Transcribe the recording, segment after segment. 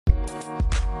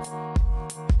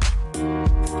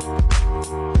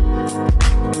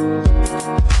Hi,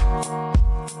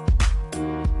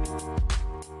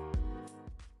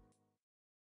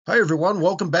 everyone.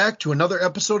 Welcome back to another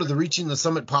episode of the Reaching the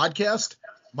Summit podcast.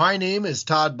 My name is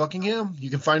Todd Buckingham. You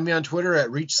can find me on Twitter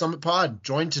at Reach Summit Pod.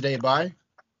 Joined today by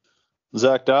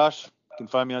Zach Dosh. You can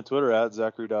find me on Twitter at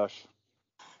Zachary Dosh.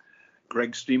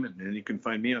 Greg Steeman, and you can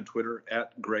find me on Twitter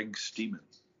at Greg Steeman.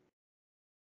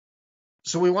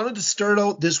 So we wanted to start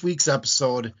out this week's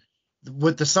episode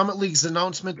with the Summit League's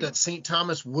announcement that St.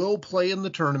 Thomas will play in the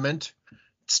tournament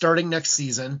starting next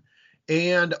season,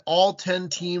 and all 10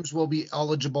 teams will be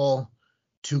eligible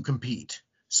to compete.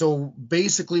 So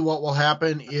basically what will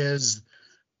happen is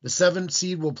the 7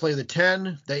 seed will play the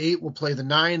 10, the 8 will play the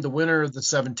 9, the winner of the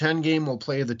 7-10 game will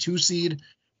play the 2 seed,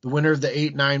 the winner of the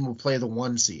 8-9 will play the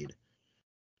 1 seed.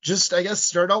 Just, I guess,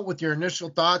 start out with your initial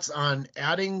thoughts on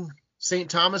adding St.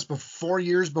 Thomas 4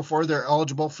 years before they're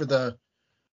eligible for the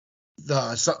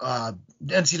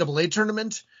NCAA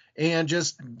tournament, and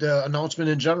just the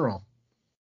announcement in general.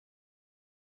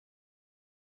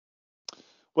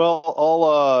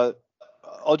 Well,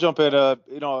 I'll jump in. A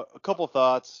couple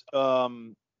thoughts. I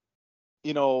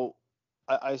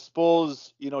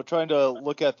suppose, trying to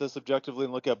look at this objectively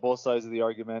and look at both sides of the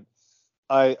argument,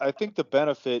 I think the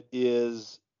benefit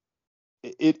is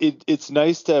it's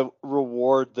nice to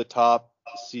reward the top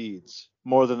seeds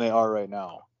more than they are right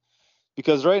now.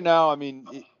 Because right now, I mean,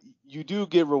 you do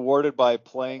get rewarded by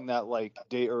playing that like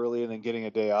day early and then getting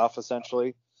a day off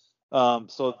essentially.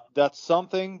 So that's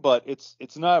something, but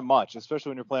it's not much,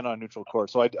 especially when you're playing on a neutral court.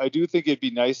 So I do think it'd be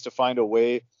nice to find a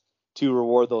way to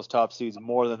reward those top seeds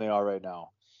more than they are right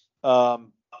now.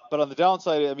 But on the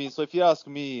downside, I mean, so if you ask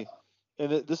me,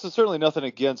 and this is certainly nothing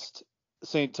against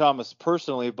St. Thomas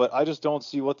personally, but I just don't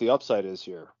see what the upside is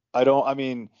here.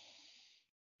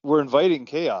 We're inviting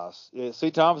chaos.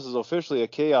 St. Thomas is officially a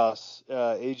chaos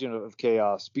agent of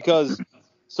chaos because,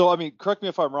 so, I mean, correct me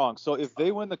if I'm wrong. So if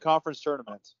they win the conference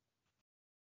tournament,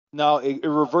 now it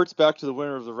reverts back to the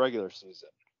winner of the regular season,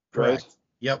 right? Correct.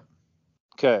 Yep.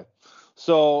 Okay.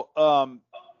 So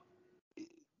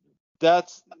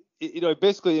that's, it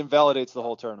basically invalidates the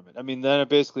whole tournament. I mean, then it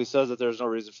basically says that there's no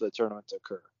reason for the tournament to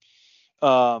occur.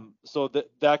 So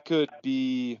that could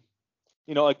be,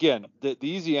 again, the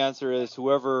easy answer is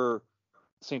whoever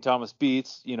St. Thomas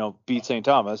beats St.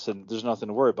 Thomas, and there's nothing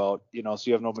to worry about, so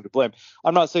you have nobody to blame.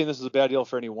 I'm not saying this is a bad deal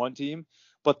for any one team,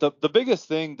 but the biggest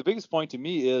point to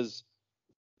me is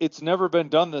it's never been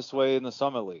done this way in the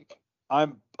Summit League.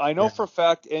 I know for a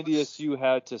fact NDSU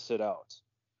had to sit out.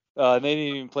 And they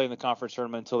didn't even play in the conference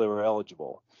tournament until they were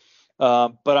eligible.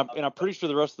 But I'm pretty sure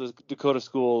the rest of the Dakota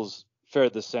schools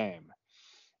fared the same.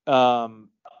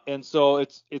 And so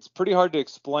it's pretty hard to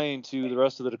explain to the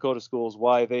rest of the Dakota schools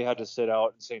why they had to sit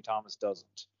out and St. Thomas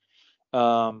doesn't.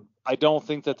 I don't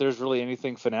think that there's really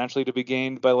anything financially to be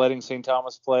gained by letting St.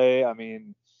 Thomas play. I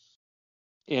mean,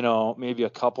 maybe a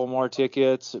couple more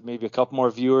tickets, maybe a couple more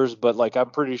viewers, but like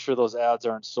I'm pretty sure those ads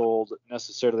aren't sold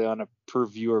necessarily on a per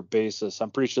viewer basis.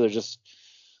 I'm pretty sure they're just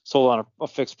sold on a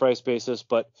fixed price basis.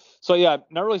 But so yeah, I'm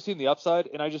not really seeing the upside,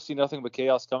 and I just see nothing but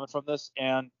chaos coming from this.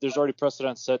 And there's already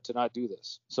precedent set to not do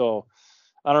this. So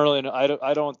I don't really know. I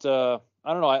don't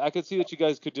know. I could see that you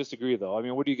guys could disagree though. I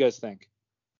mean, what do you guys think?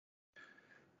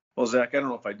 Well, Zach, I don't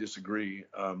know if I disagree,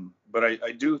 but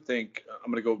I do think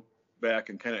I'm going to go back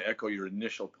and kind of echo your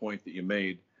initial point that you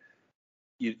made.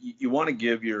 You want to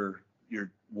give your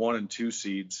 1 and 2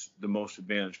 seeds the most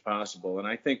advantage possible, and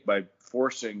I think by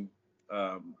forcing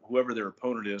whoever their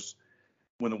opponent is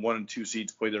when the 1 and 2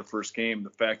 seeds play their first game, the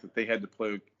fact that they had to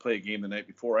play a game the night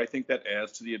before, I think that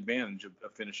adds to the advantage of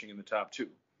finishing in the top 2,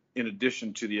 in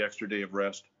addition to the extra day of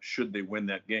rest should they win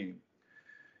that game.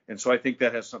 And so I think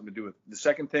that has something to do with it. The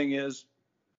second thing is,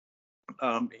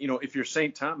 if you're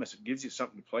St. Thomas, it gives you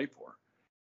something to play for.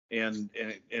 And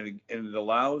it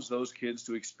allows those kids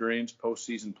to experience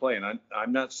postseason play. And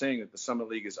I'm not saying that the Summit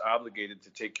League is obligated to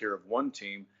take care of one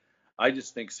team. I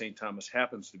just think St. Thomas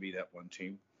happens to be that one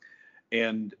team.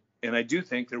 And I do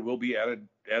think there will be added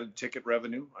ticket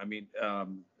revenue. I mean,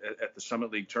 at the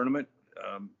Summit League tournament,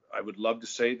 I would love to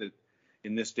say that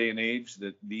in this day and age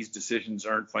that these decisions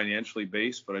aren't financially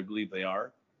based, but I believe they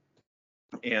are.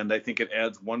 And I think it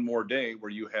adds one more day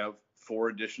where you have 4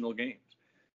 additional games,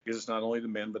 because it's not only the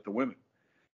men but the women.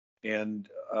 And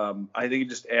I think it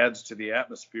just adds to the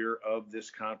atmosphere of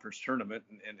this conference tournament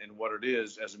and what it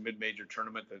is as a mid-major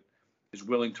tournament that is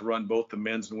willing to run both the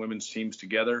men's and women's teams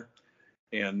together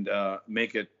and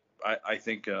make it, I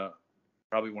think,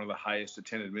 probably one of the highest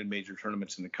attended mid-major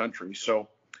tournaments in the country. So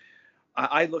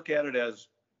I look at it as,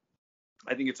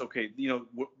 I think it's okay.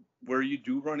 Where you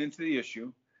do run into the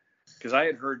issue, because I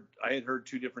had heard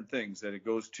 2 different things, that it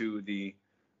goes to the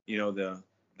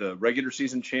the regular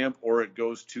season champ, or it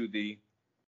goes to the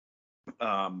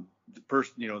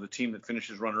person, the team that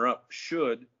finishes runner up,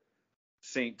 should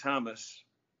St. Thomas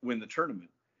win the tournament.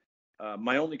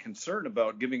 My only concern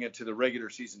about giving it to the regular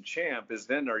season champ is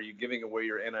then, are you giving away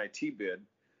your NIT bid?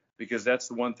 Because that's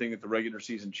the one thing that the regular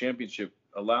season championship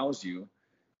allows you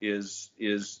is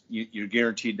you're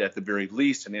guaranteed at the very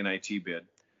least an NIT bid.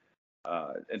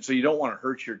 And so you don't want to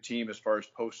hurt your team as far as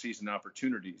postseason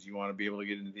opportunities. You want to be able to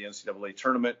get into the NCAA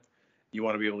tournament. You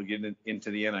want to be able to get into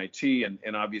the NIT.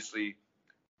 And obviously,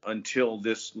 until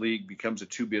this league becomes a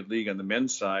two-bid league on the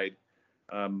men's side,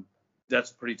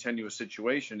 that's a pretty tenuous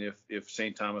situation if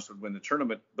St. Thomas would win the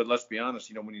tournament. But let's be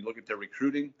honest, when you look at their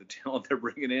recruiting, the talent they're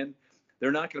bringing in,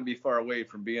 they're not going to be far away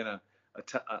from being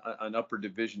an upper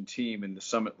division team in the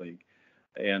Summit League,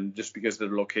 and just because of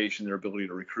their location, their ability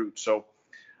to recruit. So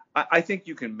I think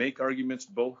you can make arguments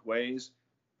both ways.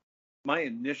 My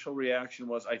initial reaction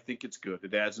was, I think it's good.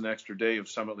 It adds an extra day of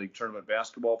Summit League tournament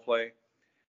basketball play,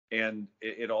 and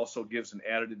it also gives an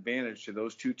added advantage to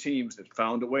those two teams that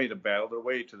found a way to battle their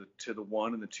way to the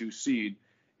 1 and the 2 seed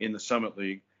in the Summit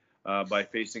League by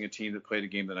facing a team that played a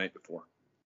game the night before.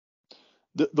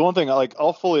 The one thing,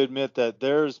 I'll fully admit that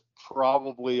there's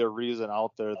probably a reason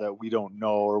out there that we don't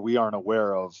know or we aren't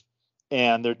aware of,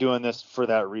 and they're doing this for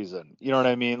that reason. You know what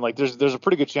I mean? Like there's a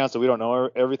pretty good chance that we don't know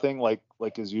everything like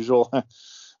as usual.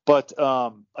 But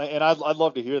and I'd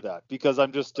love to hear that, because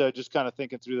I'm just kind of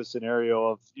thinking through the scenario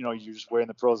of, you're just weighing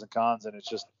the pros and cons, and it's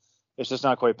just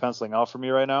not quite penciling out for me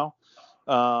right now.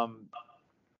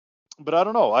 But I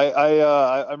don't know.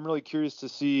 I'm really curious to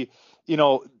see,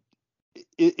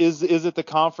 is it the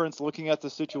conference looking at the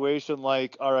situation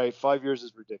like, all right, 5 years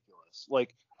is ridiculous.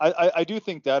 Like I do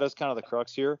think that is kind of the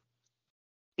crux here.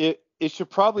 It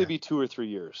should probably be 2 or 3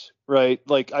 years, right?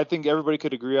 Like I think everybody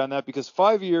could agree on that, because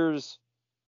 5 years,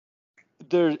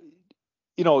 there,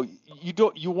 you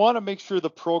want to make sure the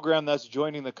program that's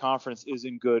joining the conference is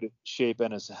in good shape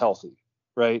and is healthy,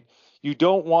 right? You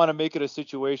don't want to make it a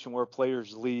situation where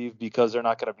players leave because they're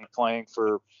not going to be playing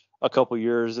for a couple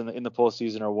years in the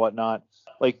postseason or whatnot.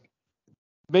 Like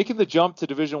making the jump to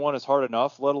Division I is hard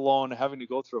enough, let alone having to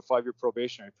go through a 5-year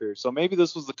probationary period. So maybe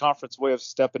this was the conference way of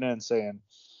stepping in and saying,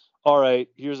 all right,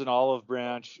 here's an olive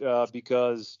branch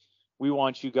because we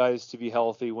want you guys to be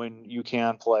healthy when you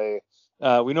can play.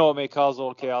 We know it may cause a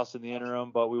little chaos in the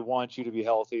interim, but we want you to be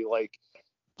healthy. Like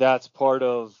that's part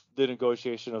of the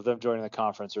negotiation of them joining the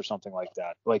conference or something like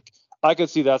that. Like I could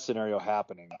see that scenario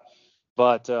happening,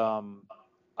 but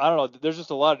I don't know. There's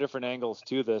just a lot of different angles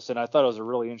to this, and I thought it was a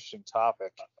really interesting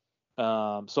topic.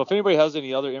 So if anybody has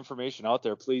any other information out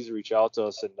there, please reach out to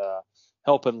us and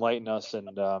help enlighten us. And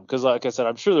because like I said,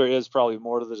 I'm sure there is probably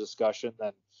more to the discussion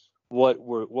than what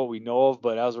we know of,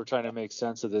 but as we're trying to make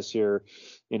sense of this here,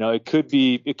 it could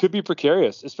be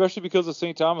precarious, especially because of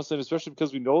St. Thomas, and especially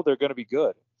because we know they're going to be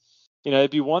good.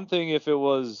 It'd be one thing if it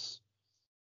was,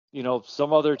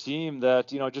 some other team that,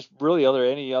 just really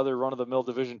any other run of the mill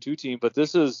Division II team, but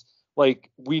this is like,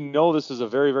 we know this is a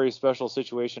very, very special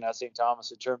situation at St.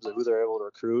 Thomas in terms of who they're able to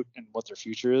recruit and what their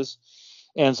future is.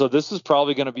 And so this is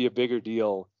probably going to be a bigger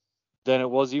deal than it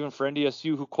was even for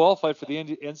NDSU, who qualified for the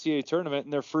NCAA tournament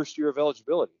in their first year of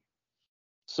eligibility.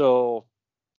 So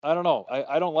I don't know.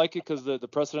 I don't like it because the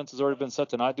precedent has already been set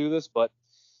to not do this, but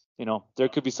there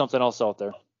could be something else out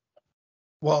there.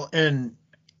 Well, and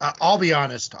I'll be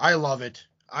honest, I love it.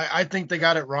 I think they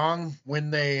got it wrong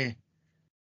when they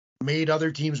made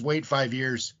other teams wait 5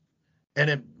 years,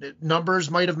 and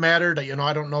numbers might have mattered.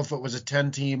 I don't know if it was a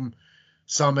 10-team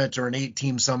summit or an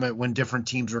 8-team summit when different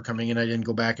teams were coming in. I didn't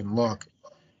go back and look,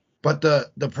 but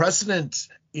the precedent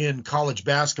in college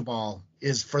basketball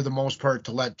is for the most part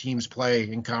to let teams play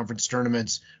in conference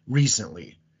tournaments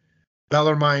recently.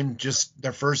 Bellarmine just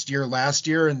their first year last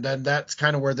year, and then that's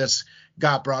kind of where this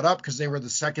got brought up because they were the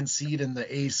second seed in the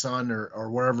ASUN or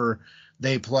wherever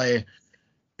they play.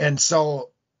 And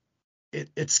so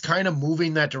it's kind of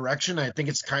moving that direction. I think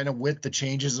it's kind of with the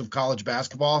changes of college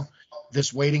basketball,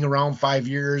 this waiting around 5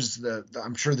 years,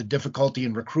 I'm sure the difficulty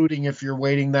in recruiting if you're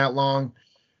waiting that long.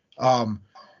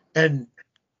 And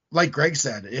like Greg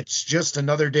said, it's just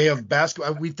another day of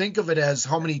basketball. We think of it as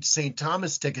how many St.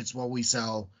 Thomas tickets will we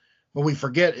sell, but we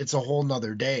forget it's a whole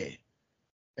nother day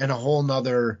and a whole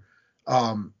nother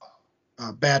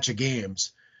batch of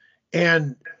games.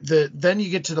 And then you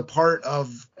get to the part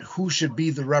of who should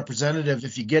be the representative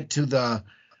if you get to the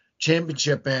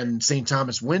championship and St.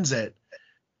 Thomas wins it.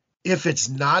 If it's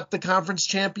not the conference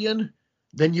champion,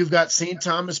 then you've got St.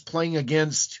 Thomas playing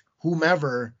against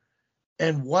whomever.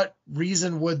 And what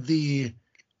reason would the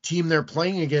team they're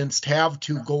playing against have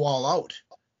to go all out?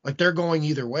 Like they're going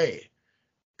either way.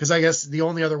 because I guess the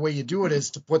only other way you do it is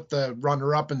to put the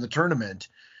runner-up in the tournament.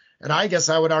 And I guess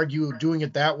I would argue doing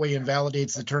it that way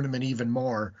invalidates the tournament even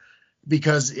more,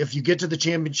 because if you get to the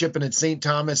championship and it's St.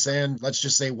 Thomas and let's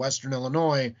just say Western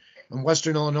Illinois, and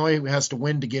Western Illinois has to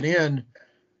win to get in,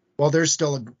 well, there's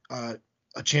still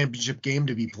a championship game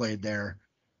to be played there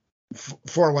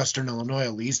for Western Illinois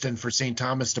at least, and for St.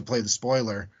 Thomas to play the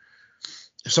spoiler.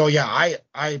 So yeah,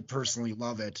 I personally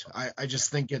love it. I just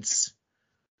think it's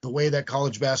the way that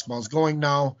college basketball is going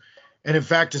now. And in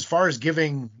fact, as far as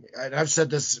giving, and I've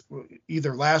said this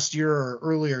either last year or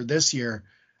earlier this year,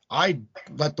 I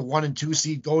let the 1 and 2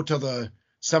 seed go to the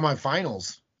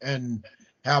semifinals and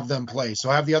have them play. So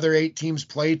have the other 8 teams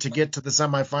play to get to the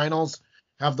semifinals,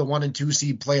 have the 1 and 2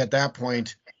 seed play at that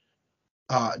point,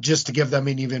 just to give them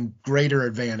an even greater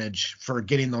advantage for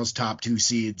getting those top 2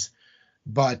 seeds.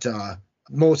 But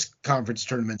most conference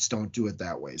tournaments don't do it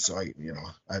that way. So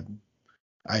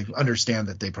I understand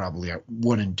that they probably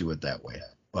wouldn't do it that way,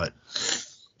 but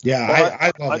yeah, well,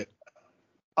 I love it.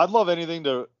 I'd love anything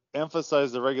to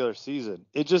emphasize the regular season.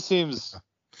 It just seems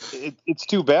it's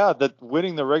too bad that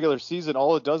winning the regular season,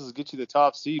 all it does is get you the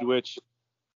top seed, which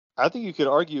I think you could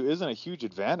argue isn't a huge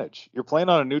advantage. You're playing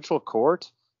on a neutral court.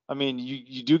 I mean,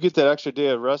 you do get that extra day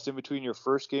of rest in between your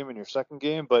first game and your second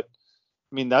game, but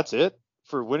I mean, that's it.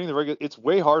 For winning the regular, it's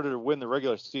way harder to win the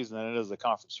regular season than it is the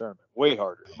conference tournament. Way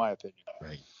harder, in my opinion.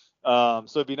 Right.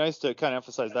 So it'd be nice to kind of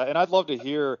emphasize that. And I'd love to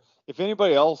hear if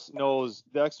anybody else knows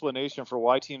the explanation for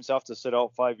why teams have to sit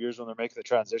out 5 years when they're making the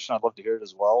transition. I'd love to hear it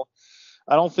as well.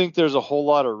 I don't think there's a whole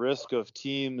lot of risk of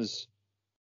teams,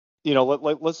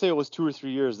 let's say it was 2 or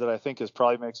 3 years, that I think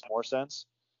probably makes more sense.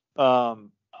 I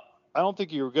don't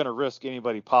think you're going to risk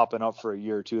anybody popping up for a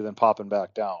year or two, then popping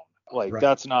back down. Like, right.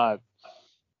 That's not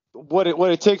what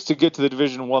it takes to get to the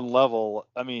Division I level.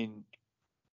 I mean,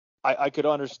 I could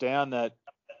understand that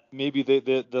maybe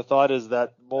the thought is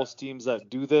that most teams that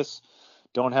do this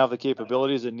don't have the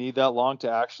capabilities and need that long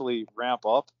to actually ramp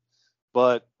up.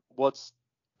 But what's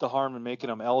the harm in making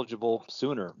them eligible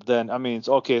sooner? Then, I mean, it's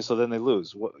okay. So then they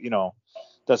lose.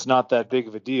 That's not that big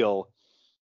of a deal.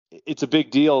 It's a big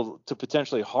deal to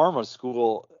potentially harm a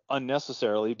school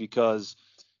unnecessarily because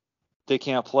they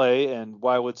can't play, and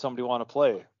why would somebody want to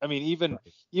play? I mean,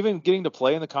 even getting to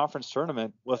play in the conference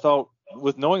tournament with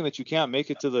knowing that you can't make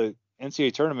it to the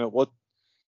NCAA tournament,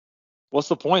 what's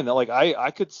the point? That, like,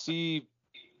 I could see,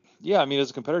 yeah, I mean, as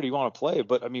a competitor you want to play,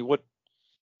 but I mean,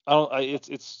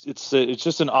 it's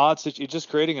just an odd it's just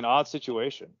creating an odd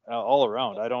situation all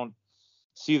around. I don't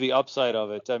see the upside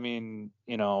of it. I mean,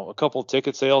 a couple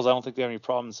ticket sales, I don't think they have any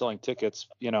problem selling tickets,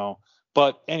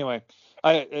 but anyway,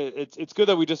 it's good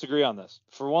that we disagree on this.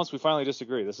 For once, we finally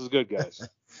disagree. This is good, guys.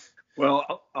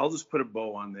 Well, I'll just put a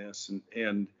bow on this,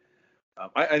 and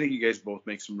I think you guys both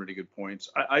make some really good points.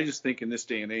 I just think in this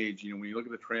day and age, when you look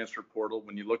at the transfer portal,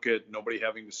 when you look at nobody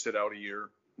having to sit out a year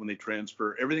when they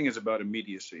transfer, everything is about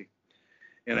immediacy.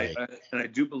 And right. I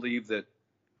do believe that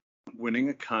winning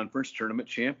a conference tournament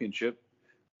championship,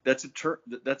 that's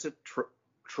a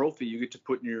trophy you get to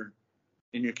put in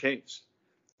your case.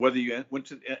 Whether you went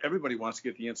to, everybody wants to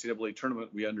get the NCAA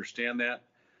tournament. We understand that.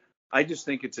 I just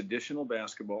think it's additional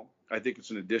basketball. I think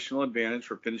it's an additional advantage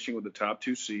for finishing with the top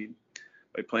 2 seed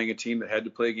by playing a team that had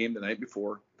to play a game the night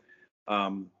before.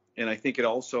 And I think it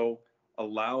also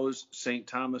allows St.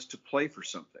 Thomas to play for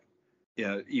something,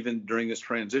 even during this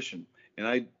transition.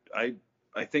 And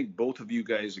I think both of you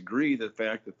guys agree the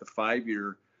fact that the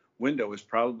 5-year window is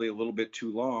probably a little bit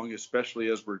too long,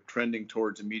 especially as we're trending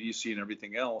towards immediacy and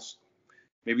everything else.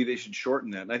 Maybe they should shorten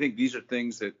that. And I think these are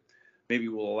things that maybe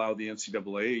will allow the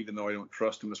NCAA, even though I don't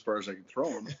trust them as far as I can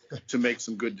throw them, to make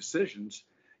some good decisions,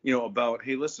 about,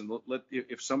 hey, listen,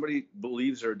 if somebody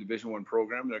believes they're a Division I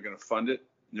program, they're going to fund it,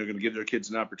 and they're going to give their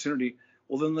kids an opportunity,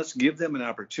 well, then let's give them an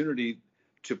opportunity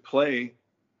to play,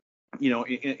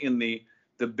 in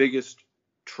the biggest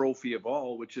trophy of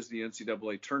all, which is the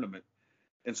NCAA tournament.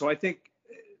 And so I think,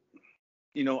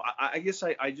 I guess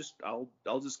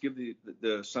I'll just give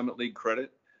the Summit League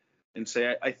credit and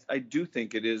say I do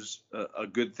think it is a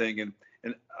good thing,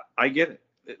 and I get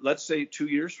it. Let's say 2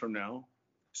 years from now,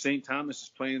 St. Thomas is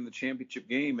playing in the championship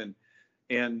game, and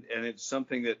it's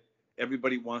something that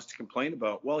everybody wants to complain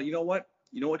about. Well, you know what?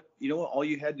 All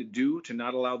you had to do to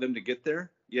not allow them to get there,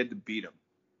 you had to beat them.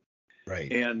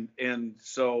 Right. And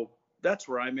so that's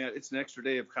where I'm at. It's an extra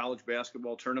day of college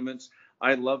basketball tournaments.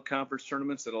 I love conference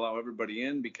tournaments that allow everybody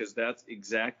in, because that's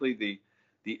exactly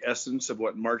the essence of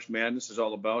what March Madness is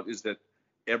all about, is that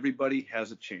everybody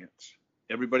has a chance.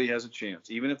 Everybody has a chance.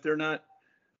 Even if they're not,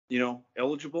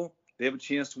 eligible, they have a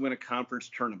chance to win a conference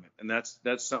tournament. And that's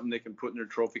something they can put in their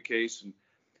trophy case.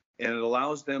 and it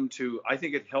allows them to. I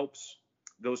think it helps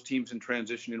those teams in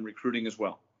transition in recruiting as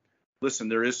well. Listen,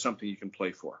 there is something you can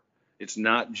play for. It's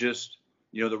not just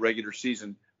the regular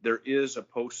season. There is a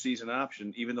postseason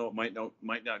option, even though it might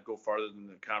not go farther than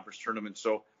the conference tournament.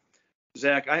 So,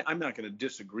 Zach, I'm not going to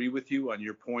disagree with you on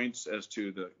your points as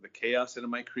to the chaos that it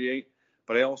might create,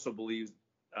 but I also believe,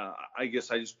 I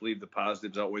guess I just believe the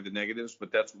positives outweigh the negatives,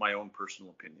 but that's my own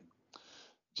personal opinion.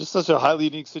 Just such a highly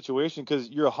unique situation because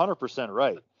you're 100%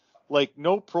 right. Like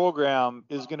no one program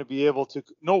is going to be able to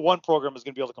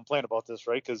complain about this,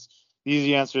 right? Because the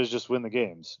easy answer is just win the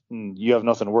games and you have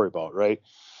nothing to worry about, right?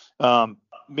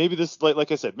 Maybe this,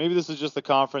 like I said, maybe this is just the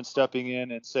conference stepping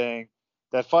in and saying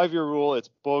that 5-year rule, it's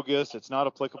bogus, it's not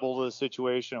applicable to the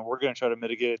situation, and we're going to try to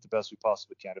mitigate it the best we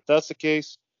possibly can. If that's the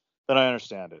case, then I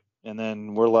understand it. And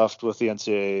then we're left with the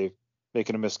NCAA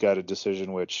making a misguided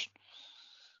decision, which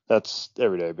that's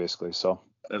every day basically. So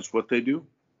that's what they do.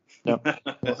 Yep.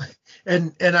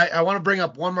 And I want to bring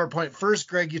up one more point. First,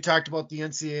 Greg, you talked about the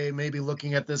NCAA maybe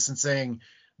looking at this and saying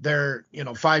they're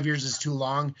 5 years is too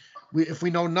long. If we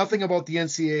know nothing about the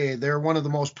NCAA, they're one of the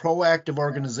most proactive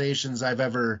organizations I've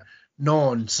ever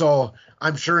known. So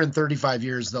I'm sure in 35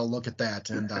 years they'll look at that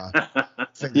and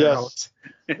figure out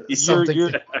something.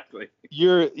 Exactly.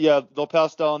 They'll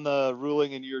pass down the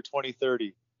ruling in year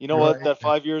 2030. You know what? That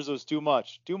 5 years was too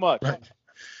much. Too much. Right.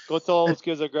 Go tell all those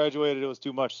kids that graduated it was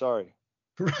too much. Sorry.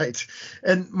 Right.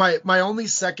 And my only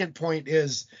second point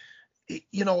is,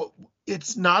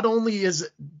 it's not only is,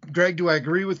 Greg, do I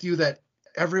agree with you that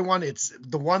it's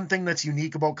the one thing that's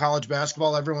unique about college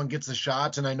basketball, everyone gets a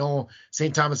shot. And I know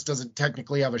St. Thomas doesn't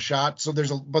technically have a shot. So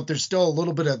but there's still a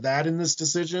little bit of that in this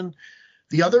decision.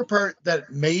 The other part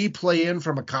that may play in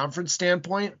from a conference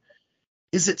standpoint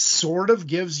is it sort of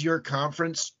gives your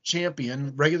conference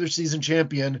champion, regular season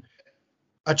champion,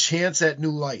 a chance at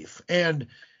new life. And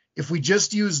if we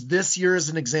just use this year as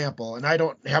an example, and I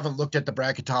haven't looked at the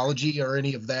bracketology or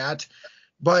any of that,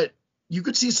 but you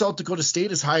could see South Dakota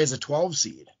State as high as a 12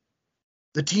 seed.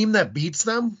 The team that beats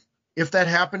them, if that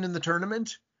happened in the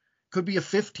tournament, could be a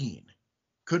 15.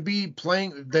 Could be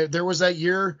playing. There was that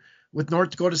year with North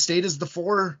Dakota State as the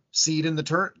 4 seed in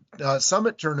the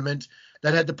Summit tournament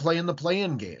that had to play in the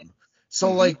play-in game.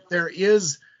 So there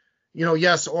is,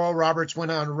 yes, Oral Roberts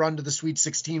went on a run to the Sweet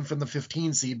 16 from the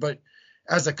 15 seed, but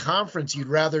as a conference, you'd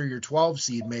rather your 12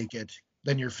 seed make it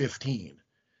than your 15.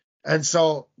 And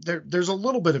so there's a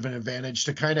little bit of an advantage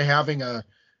to kind of having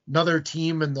another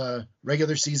team in the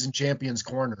regular season champions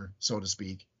corner, so to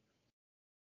speak.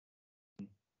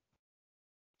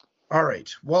 All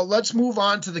right. Well, let's move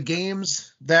on to the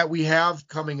games that we have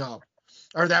coming up.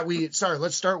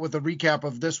 Let's start with a recap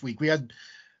of this week. We had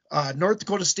North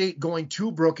Dakota State going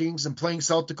to Brookings and playing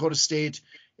South Dakota State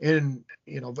in,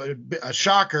 a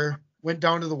shocker, went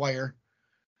down to the wire.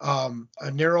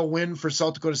 A narrow win for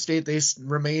South Dakota State. They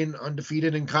remain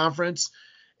undefeated in conference.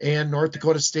 And North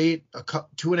Dakota State,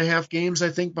 2.5 games, I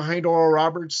think, behind Oral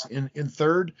Roberts in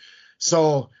third.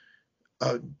 So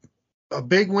a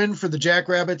big win for the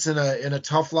Jackrabbits and a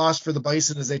tough loss for the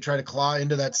Bison as they try to claw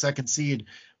into that second seed.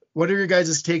 What are your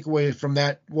guys' takeaway from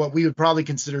that, what we would probably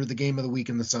consider the game of the week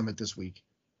in the Summit this week?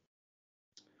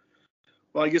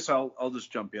 Well, I guess I'll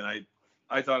just jump in.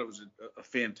 I thought it was a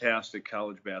fantastic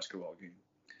college basketball game.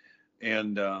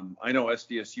 And I know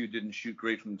SDSU didn't shoot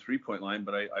great from the three-point line,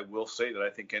 but I will say that I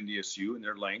think NDSU and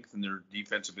their length and their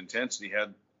defensive intensity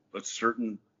had a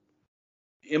certain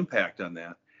impact on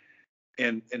that.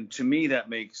 And to me, that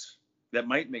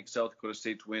might make South Dakota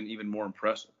State's win even more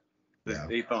impressive. That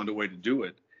they found a way to do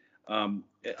it.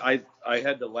 I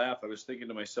had to laugh. I was thinking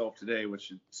to myself today,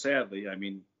 which sadly, I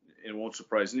mean, it won't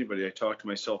surprise anybody. I talk to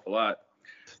myself a lot.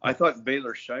 I thought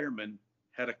Baylor Shireman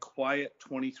had a quiet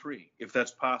 23, if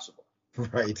that's possible.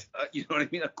 Right. You know what I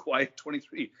mean? A quiet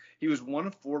 23. He was 1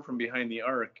 of 4 from behind the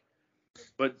arc,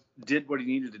 but did what he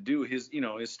needed to do. His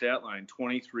stat line,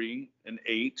 23 and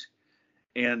 8,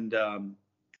 and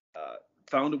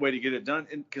found a way to get it done.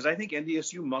 And because I think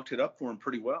NDSU mucked it up for him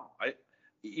pretty well.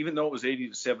 Even though it was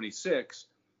 80-76,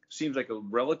 seems like a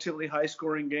relatively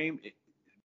high-scoring game.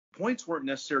 Points weren't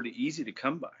necessarily easy to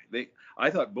come by. I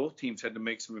thought both teams had to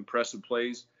make some impressive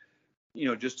plays,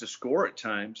 just to score at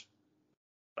times.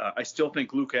 I still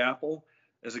think Luke Apple,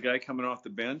 as a guy coming off the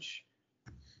bench,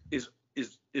 is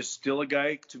still a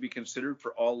guy to be considered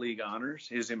for all league honors.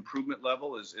 His improvement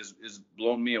level is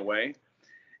blown me away,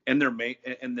 and their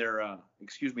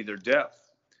depth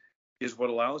is what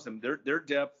allows them. Their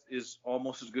depth is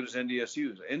almost as good as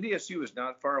NDSU's. NDSU is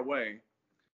not far away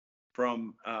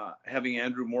from having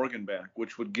Andrew Morgan back,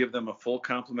 which would give them a full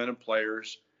complement of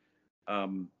players.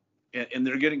 And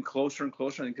they're getting closer and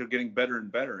closer. I think they're getting better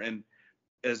and better. And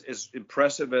as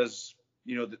impressive as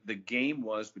the game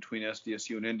was between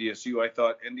SDSU and NDSU, I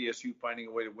thought NDSU finding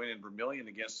a way to win in Vermilion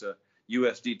against a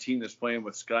USD team that's playing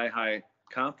with sky high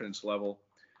confidence level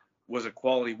was a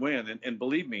quality win. And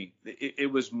believe me,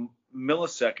 it was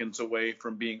milliseconds away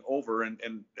from being over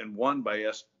and won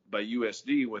by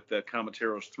USD with the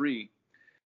Cometeros 3.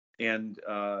 And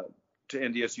to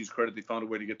NDSU's credit, they found a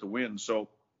way to get the win. So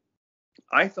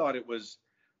I thought it was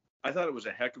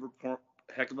a heck of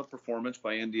a performance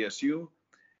by NDSU,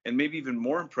 and maybe even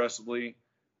more impressively,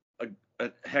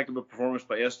 a heck of a performance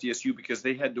by SDSU, because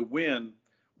they had to win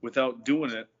without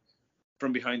doing it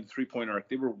from behind the three-point arc.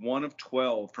 They were 1 of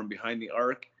 12 from behind the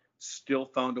arc, still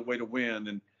found a way to win.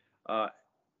 And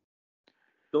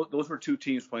those were two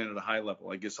teams playing at a high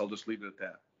level. I guess I'll just leave it at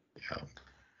that. Yeah.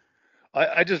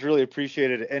 I just really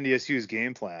appreciated NDSU's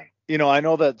game plan. I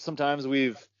know that sometimes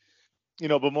we've,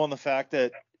 bemoaned the fact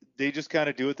that they just kind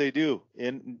of do what they do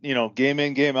in, game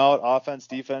in, game out, offense,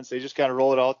 defense. They just kind of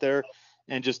roll it out there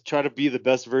and just try to be the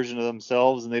best version of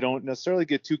themselves. And they don't necessarily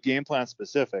get too game plan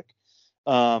specific.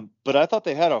 But I thought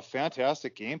they had a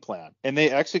fantastic game plan and they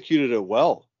executed it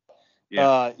well.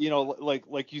 Yeah.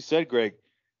 Like you said, Greg,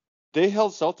 they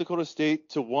held South Dakota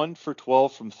State to 1 for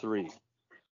 12 from 3.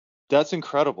 That's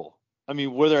incredible. I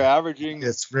mean, where they're averaging.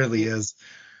 It really is.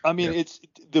 I mean, It's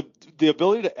the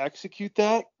ability to execute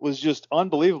that was just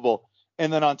unbelievable.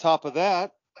 And then on top of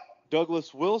that,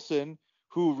 Douglas Wilson,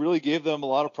 who really gave them a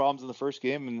lot of problems in the first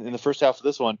game and in the first half of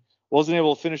this one, wasn't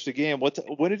able to finish the game.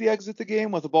 When did he exit the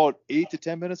game? With about 8 to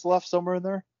 10 minutes left, somewhere in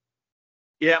there?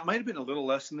 Yeah, it might have been a little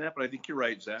less than that, but I think you're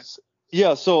right, Zach.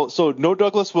 Yeah, so no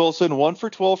Douglas Wilson, 1 for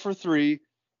 12 for 3.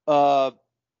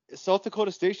 South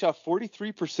Dakota State shot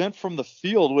 43% from the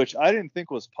field, which I didn't think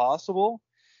was possible.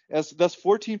 That's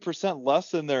 14%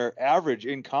 less than their average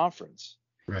in conference.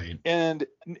 Right. And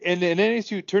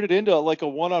NDSU turned it into like a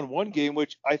one-on-one game,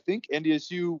 which I think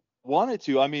NDSU wanted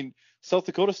to. I mean, South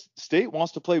Dakota State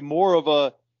wants to play more of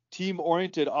a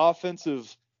team-oriented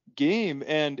offensive game,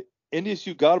 and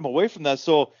NDSU got them away from that.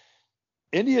 So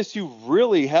NDSU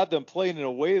really had them playing in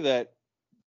a way that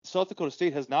South Dakota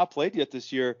State has not played yet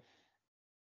this year,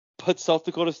 but South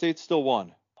Dakota State still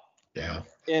won. Yeah.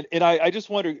 And I just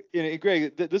wonder, and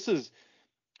Greg, this is a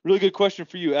really good question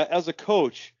for you. As a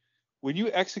coach, when you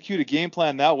execute a game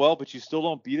plan that well, but you still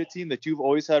don't beat a team that you've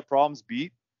always had problems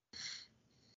beat,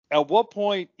 at what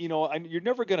point, you're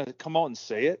never going to come out and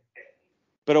say it,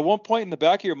 but at one point in the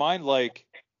back of your mind, like,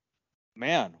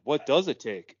 man, what does it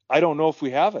take? I don't know if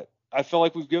we have it. I feel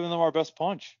like we've given them our best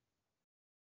punch.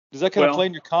 Does that kind of play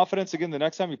in your confidence again the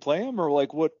next time you play them, or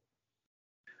like what?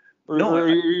 Or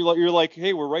you're like,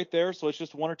 hey, we're right there, so it's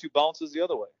just 1 or 2 bounces the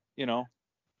other way,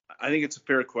 I think it's a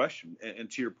fair question, and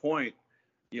to your point,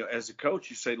 as a coach,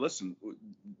 you say, listen,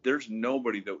 there's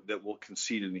nobody that will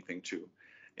concede anything to,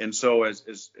 and so as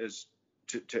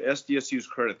to SDSU's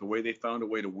credit, the way they found a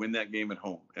way to win that game at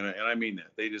home, and I mean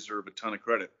that, they deserve a ton of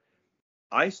credit.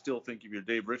 I still think if you're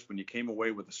Dave Richman, you came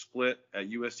away with a split at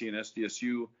USC and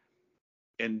SDSU.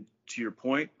 And to your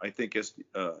point, I think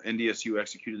NDSU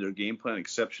executed their game plan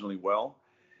exceptionally well.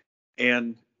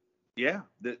 And yeah,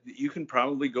 you can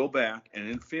probably go back and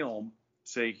in film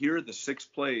say, here are the 6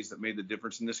 plays that made the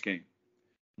difference in this game.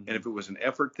 Mm-hmm. And if it was an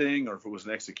effort thing or if it was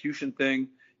an execution thing,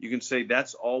 you can say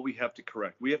that's all we have to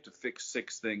correct. We have to fix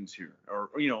 6 things here,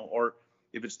 or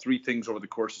if it's 3 things over the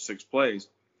course of 6 plays.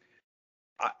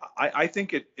 I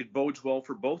think it bodes well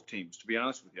for both teams, to be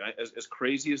honest with you. As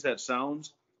crazy as that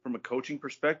sounds, from a coaching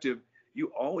perspective, you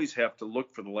always have to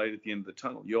look for the light at the end of the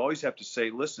tunnel. You always have to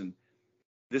say, listen,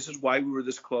 this is why we were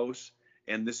this close,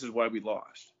 and this is why we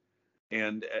lost.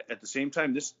 And at the same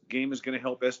time, this game is going to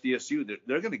help SDSU.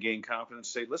 They're going to gain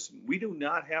confidence and say, listen, we do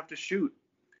not have to shoot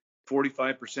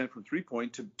 45% from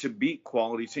three-point to beat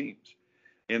quality teams.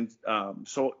 And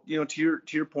so, to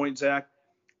your point, Zach,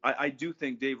 I do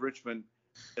think Dave Richman,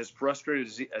 as frustrated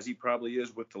as he probably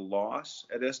is with the loss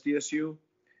at SDSU,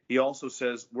 he also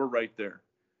says we're right there,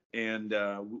 and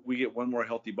we get one more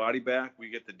healthy body back. We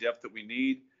get the depth that we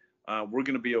need. We're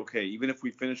going to be okay. Even if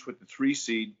we finish with the 3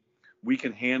 seed, we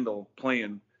can handle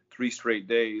playing 3 straight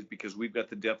days because we've got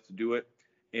the depth to do it.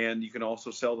 And you can also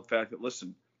sell the fact that,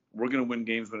 listen, we're going to win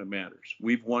games when it matters.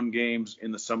 We've won games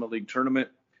in the Summit League tournament.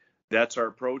 That's our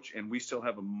approach, and we still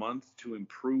have a month to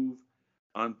improve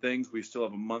on things. We still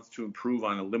have a month to improve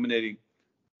on eliminating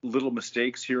little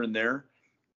mistakes here and there.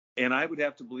 And I would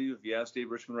have to believe, if you ask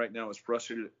Dave Richman right now, as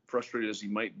frustrated as he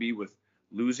might be with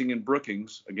losing in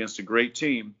Brookings against a great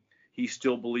team, he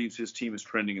still believes his team is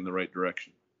trending in the right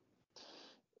direction.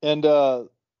 And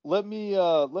let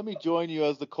me join you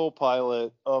as the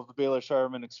co-pilot of the Baylor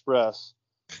Shireman Express.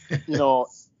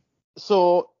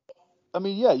 So I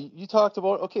mean, yeah, you talked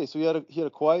about, okay, so he had a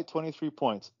quiet 23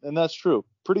 points, and that's true.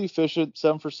 Pretty efficient,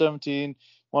 7 for 17,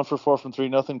 1 for 4 from 3,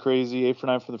 nothing crazy, 8 for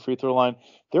 9 from the free throw line.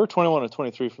 They were 21 and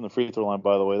 23 from the free throw line,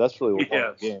 by the way. That's really what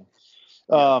won the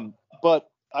game. But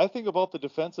I think about the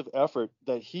defensive effort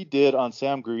that he did on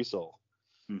Sam Griesel.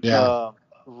 Yeah.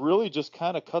 Really just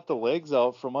kind of cut the legs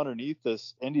out from underneath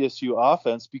this NDSU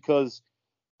offense, because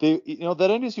that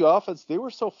NDSU offense, they were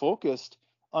so focused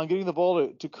on getting the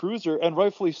ball to Cruiser, and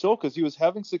rightfully so, because he was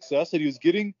having success and he was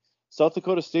getting South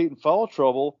Dakota State in foul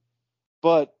trouble.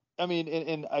 But I mean,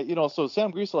 so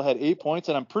Sam Griesel had 8 points,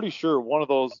 and I'm pretty sure one of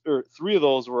those, or 3 of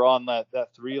those, were on that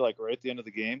 3, like right at the end of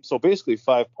the game. So basically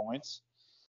 5 points.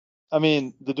 I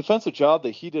mean, the defensive job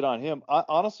that he did on him,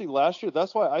 honestly, last year,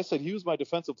 that's why I said he was my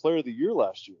defensive player of the year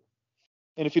last year.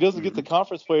 And if he doesn't get the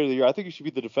conference player of the year, I think he should be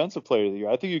the defensive player of the year.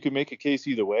 I think you can make a case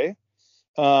either way.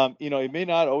 He may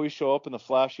not always show up in the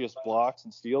flashiest blocks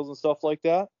and steals and stuff like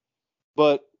that,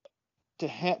 but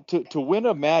to win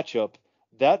a matchup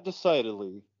that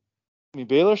decidedly, I mean,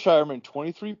 Baylor Shireman,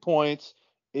 23 points,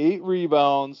 8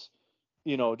 rebounds,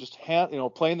 just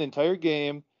playing the entire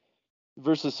game,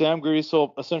 versus Sam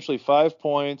Griesel, essentially 5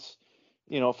 points,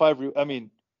 5. I mean,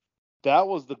 that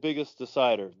was the biggest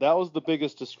decider. That was the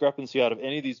biggest discrepancy out of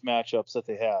any of these matchups that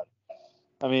they had.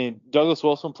 I mean, Douglas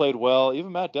Wilson played well.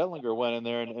 Even Matt Detlinger went in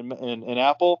there, and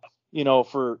Apple,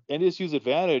 for NDSU's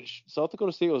advantage, South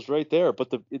Dakota State was right there.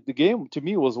 But the game, to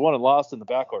me, was won and lost in the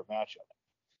backcourt matchup.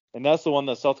 And that's the one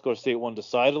that South Dakota State won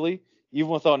decidedly, even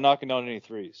without knocking down any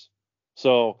threes.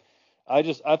 So I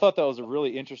thought that was a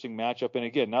really interesting matchup. And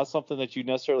again, not something that you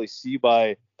necessarily see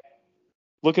by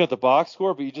looking at the box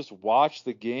score, but you just watch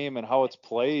the game and how it's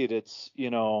played. It's,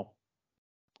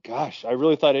 gosh, I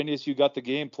really thought NDSU got the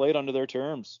game played under their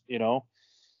terms,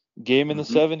 game in the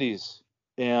 70s.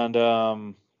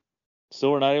 And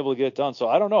still we're not able to get it done. So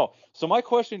I don't know. So my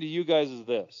question to you guys is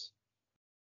this.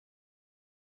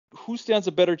 Who stands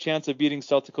a better chance of beating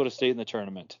South Dakota State in the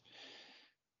tournament?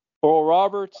 Oral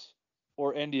Roberts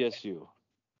or NDSU?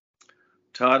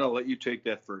 Todd, I'll let you take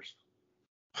that first.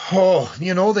 Oh,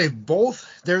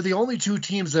 they're the only 2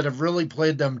 teams that have really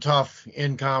played them tough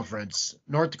in conference.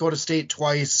 North Dakota State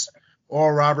twice,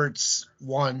 Oral Roberts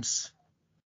once.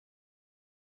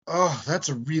 Oh, that's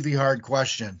a really hard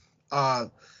question. I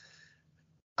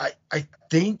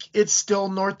think it's still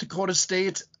North Dakota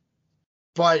State,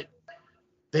 but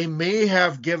they may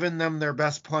have given them their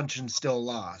best punch and still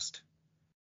lost.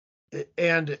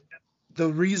 And the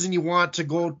reason you want to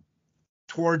go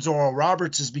towards Oral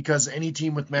Roberts is because any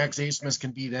team with Max Abmas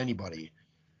can beat anybody.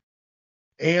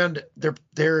 And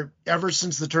they're ever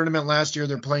since the tournament last year,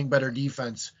 they're playing better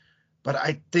defense. But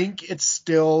I think it's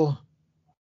still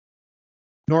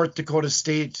North Dakota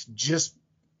State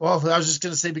I was just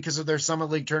going to say because of their Summit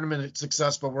League tournament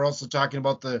success, but we're also talking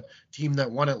about the team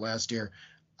that won it last year.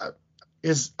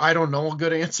 I don't know, a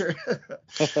good answer?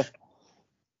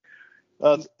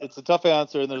 It's a tough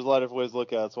answer, and there's a lot of ways to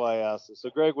look at it. That's why I asked it.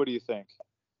 So, Greg, what do you think?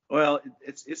 Well,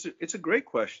 it's a great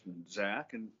question,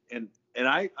 Zach, and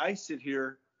I sit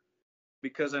here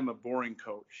because I'm a boring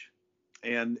coach,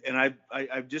 and I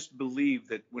just believe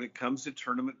that when it comes to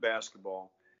tournament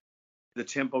basketball, the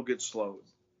tempo gets slowed.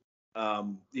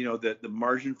 That the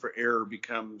margin for error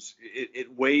becomes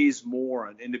it weighs more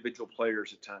on individual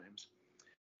players at times.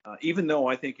 Even though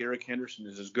I think Eric Henderson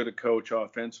is as good a coach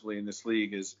offensively in this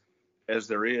league as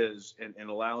there is, and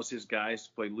allows his guys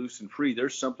to play loose and free,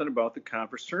 there's something about the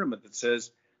conference tournament that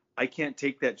says I can't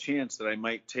take that chance that I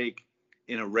might take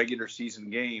in a regular season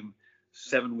game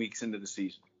 7 weeks into the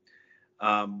season.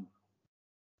 And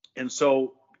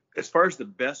so as far as the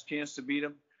best chance to beat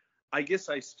them, I guess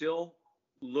I still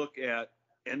look at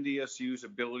NDSU's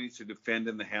ability to defend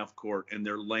in the half court and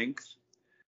their length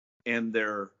and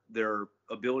their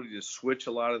ability to switch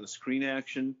a lot of the screen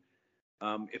action.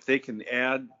 If they can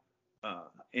add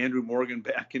Andrew Morgan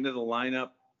back into the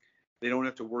lineup, they don't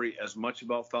have to worry as much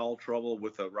about foul trouble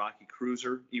with a Rocky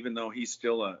Cruiser, even though he's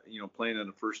still playing at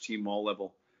a first team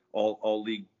all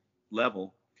league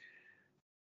level.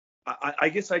 I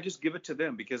guess I just give it to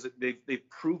them because they've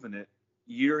proven it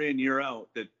year in, year out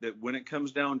that when it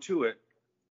comes down to it,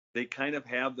 they kind of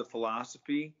have the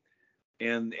philosophy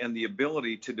and the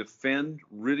ability to defend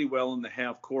really well in the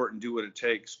half court and do what it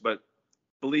takes. But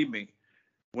believe me,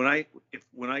 when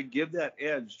I give that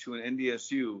edge to an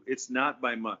NDSU, it's not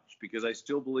by much, because I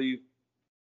still believe,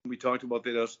 we talked about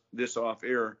this off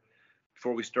air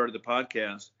before we started the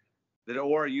podcast, that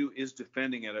ORU is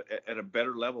defending at a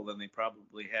better level than they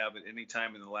probably have at any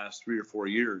time in the last 3 or 4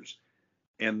 years.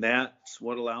 And that's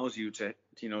what allows you to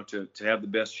have the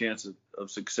best chance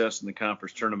of success in the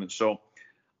conference tournament. So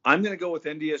I'm going to go with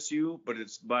NDSU, but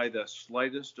it's by the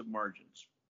slightest of margins.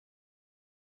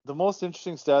 The most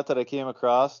interesting stat that I came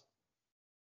across,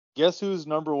 guess who's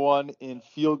number one in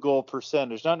field goal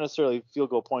percentage? Not necessarily field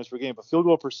goal points per game, but field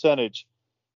goal percentage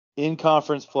in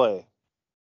conference play.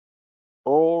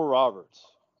 Oral Roberts.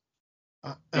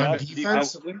 On Yes, defense?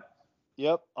 defensively?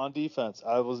 Yep, on defense.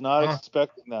 I was not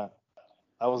expecting that.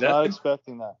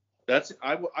 That's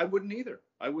I wouldn't either.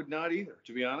 I would not either,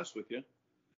 to be honest with you.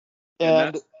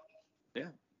 And yeah.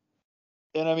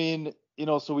 And I mean,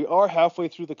 so we are halfway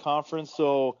through the conference,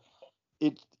 so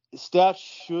stats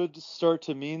should start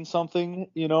to mean something,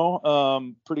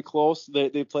 pretty close.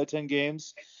 They play 10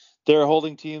 games. They're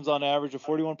holding teams on average of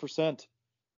 41%.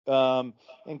 And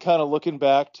kind of looking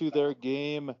back to their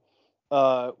game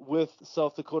with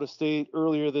South Dakota State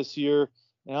earlier this year,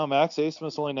 Max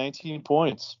Abmas only 19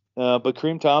 points, but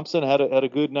Kareem Thompson had a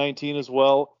good 19 as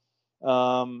well.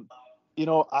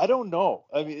 I don't know.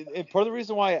 I mean, and part of the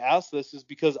reason why I asked this is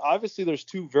because obviously there's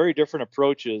two very different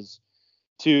approaches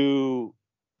to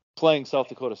playing South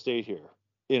Dakota State here,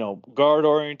 guard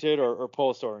oriented or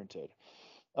post oriented.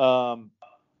 And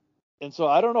so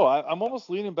I don't know. I'm almost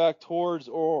leaning back towards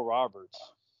Oral Roberts,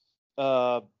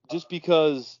 just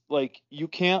because you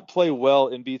can't play well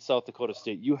and beat South Dakota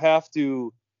State. You have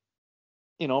to,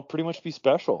 pretty much be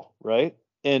special, right?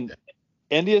 And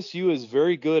NDSU is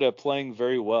very good at playing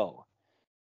very well,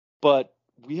 but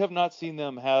we have not seen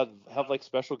them have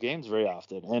special games very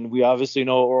often, and we obviously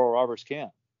know Oral Roberts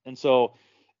can. And so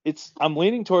I'm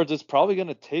leaning towards it's probably going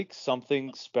to take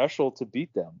something special to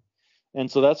beat them. And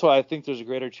so that's why I think there's a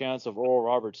greater chance of Oral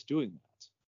Roberts doing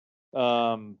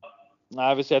that.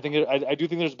 Obviously, I do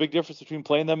think there's a big difference between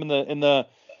playing them in the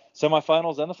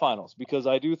semifinals and the finals, because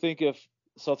I do think if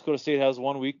South Dakota State has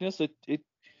one weakness, it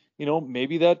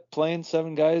maybe that playing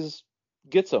 7 guys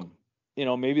gets them.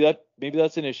 Maybe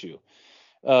that's an issue.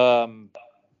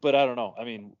 But I don't know. I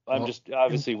mean, just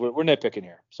obviously we're nitpicking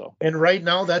here. So. And right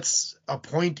now that's a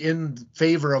point in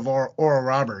favor of Oral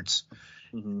Roberts.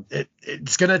 Mm-hmm.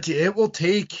 It will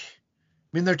take. I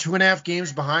mean, they're 2.5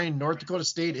 games behind North Dakota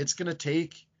State. It's going to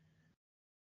take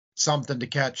something to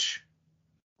catch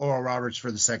Oral Roberts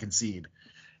for the 2nd seed.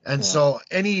 And so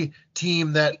any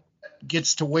team that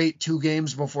gets to wait 2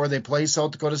 games before they play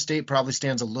South Dakota State probably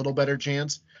stands a little better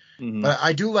chance. Mm-hmm. But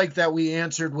I do like that we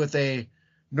answered with a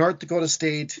North Dakota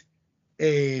State,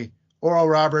 a Oral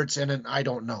Roberts, and an I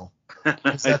don't know.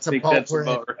 That's about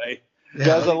right. Yeah.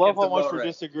 Guys, I love how much we're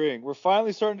disagreeing. We're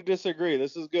finally starting to disagree.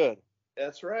 This is good.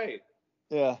 That's right.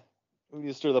 Yeah. We need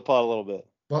to stir the pot a little bit.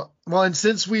 Well, and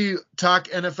since we talk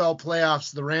NFL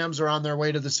playoffs, the Rams are on their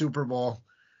way to the Super Bowl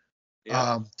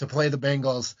to play the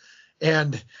Bengals.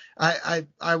 And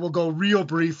I will go real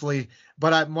briefly,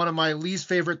 but one of my least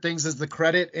favorite things is the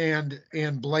credit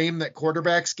and blame that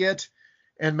quarterbacks get.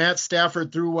 And Matt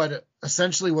Stafford threw what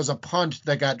essentially was a punt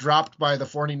that got dropped by the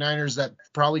 49ers that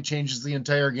probably changes the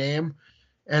entire game.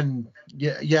 And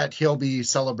yet he'll be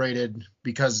celebrated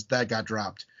because that got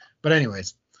dropped. But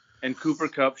anyways. And Cooper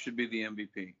Kupp should be the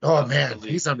MVP. Oh, man,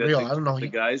 he's unreal. I don't know. The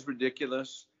guy's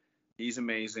ridiculous. He's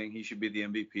amazing. He should be the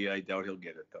MVP. I doubt he'll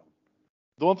get it, though.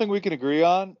 The one thing we can agree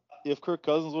on, if Kirk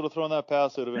Cousins would have thrown that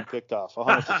pass, it would have been picked off.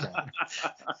 100%.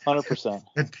 100%.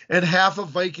 And half of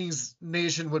Vikings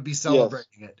Nation would be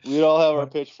celebrating it. We'd all have our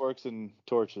pitchforks and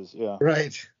torches. Yeah.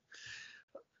 Right.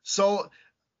 So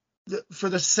for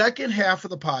the second half of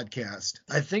the podcast,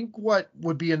 I think what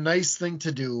would be a nice thing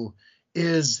to do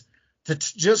is to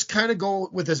just kind of go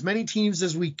with as many teams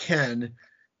as we can.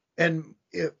 And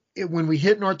when we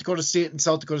hit North Dakota State and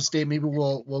South Dakota State, maybe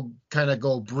we'll kind of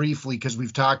go briefly because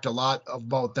we've talked a lot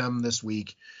about them this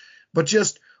week. But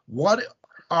just what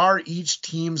are each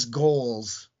team's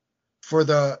goals for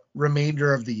the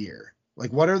remainder of the year?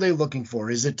 Like, what are they looking for?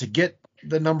 Is it to get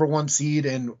the number 1 seed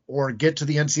or get to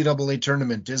the NCAA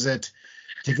tournament? Is it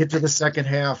to get to the second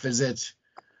half? Is it,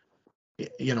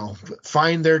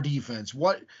 find their defense?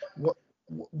 What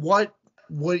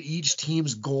would each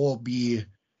team's goal be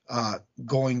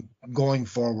going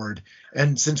forward?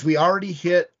 And since we already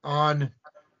hit on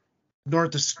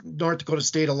North Dakota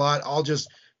State a lot, I'll just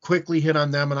quickly hit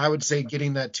on them. And I would say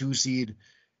getting that 2 seed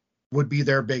would be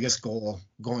their biggest goal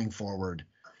going forward.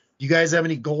 Do you guys have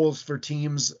any goals for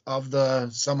teams of the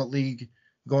Summit League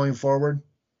going forward?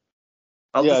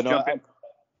 I'll just jump in.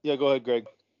 Yeah, go ahead, Greg.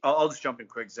 I'll just jump in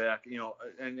quick, Zach,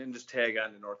 and just tag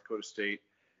on to North Dakota State.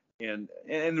 And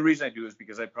the reason I do is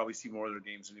because I probably see more of their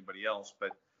games than anybody else.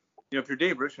 But, if you're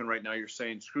Dave Richmond right now, you're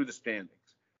saying, screw the standings.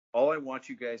 All I want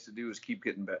you guys to do is keep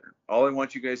getting better. All I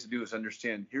want you guys to do is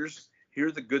understand, here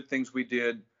are the good things we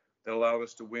did that allowed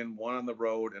us to win one on the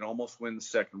road and almost win the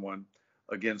second one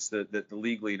against the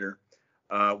league leader.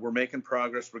 We're making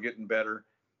progress. We're getting better.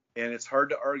 And it's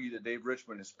hard to argue that Dave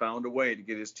Richmond has found a way to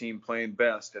get his team playing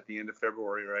best at the end of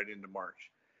February right into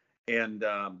March. And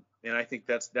I think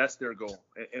that's their goal.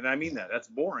 And I mean that. That's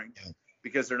boring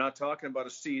because they're not talking about a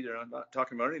seed. They're not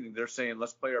talking about anything. They're saying,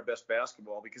 let's play our best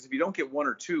basketball. Because if you don't get one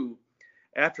or two,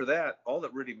 after that, all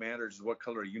that really matters is what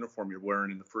color uniform you're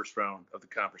wearing in the first round of the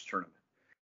conference tournament.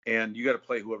 And you got to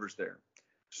play whoever's there.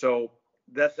 So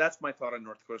that's my thought on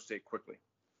North Dakota State quickly.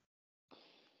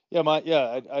 Yeah,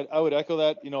 I would echo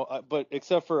that, but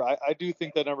except for I do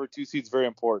think that number 2 seed is very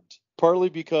important, partly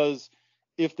because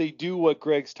if they do what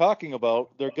Greg's talking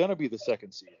about, they're going to be the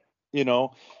 2nd seed.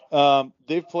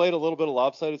 They've played a little bit of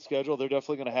lopsided schedule. They're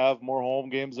definitely going to have more home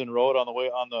games than road on the way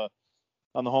on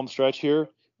the home stretch here.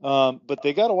 But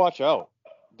they got to watch out.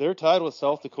 They're tied with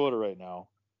South Dakota right now.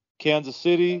 Kansas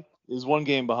City is 1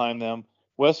 game behind them.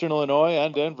 Western Illinois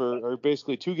and Denver are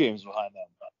basically 2 games behind them.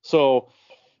 So,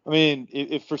 I mean,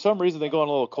 if for some reason they go on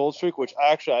a little cold streak, which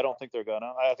actually I don't think they're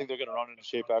gonna, I think they're gonna run into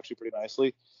shape actually pretty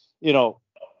nicely.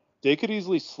 They could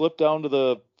easily slip down to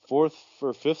the 4th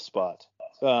or 5th spot.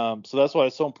 So that's why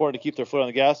it's so important to keep their foot on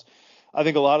the gas. I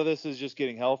think a lot of this is just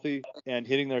getting healthy and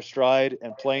hitting their stride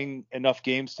and playing enough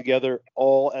games together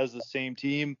all as the same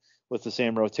team with the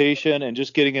same rotation and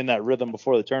just getting in that rhythm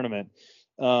before the tournament.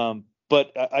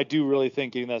 But I do really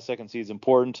think getting that 2nd seed is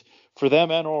important for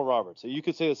them and Oral Roberts. So you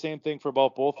could say the same thing for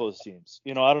about both those teams.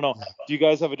 I don't know. Do you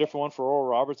guys have a different one for Oral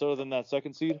Roberts other than that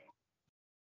 2nd seed?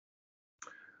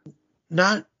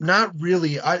 Not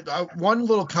really. I one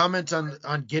little comment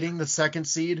on getting the 2nd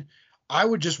seed. I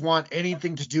would just want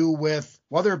anything to do with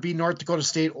whether it be North Dakota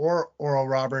State or Oral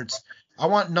Roberts. I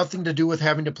want nothing to do with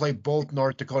having to play both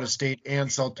North Dakota State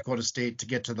and South Dakota State to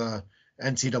get to the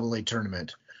NCAA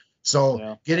tournament.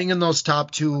 So getting in those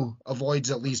top 2 avoids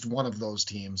at least one of those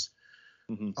teams,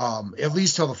 at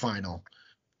least till the final.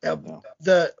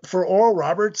 For Oral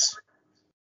Roberts,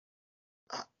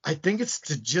 I think it's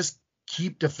to just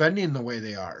keep defending the way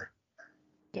they are.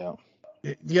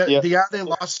 They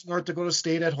lost North Dakota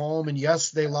State at home, and yes,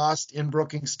 they lost in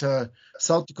Brookings to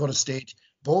South Dakota State.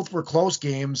 Both were close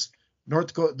games.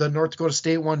 The North Dakota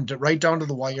State one right down to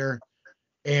the wire.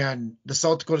 And the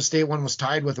South Dakota State one was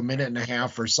tied with 1.5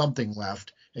 minutes or something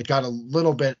left. It got a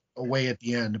little bit away at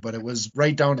the end, but it was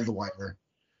right down to the wire.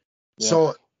 Yeah.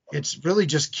 So it's really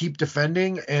just keep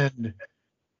defending. And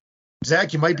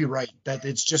Zach, you might be right that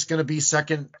it's just going to be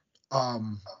second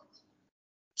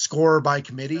scorer by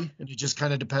committee, and it just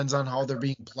kind of depends on how they're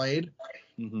being played.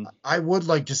 I would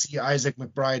like to see Isaac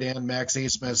McBride and Max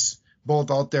Asmus both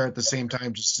out there at the same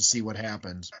time just to see what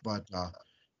happens. But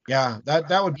yeah,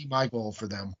 that would be my goal for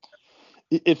them.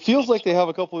 It feels like they have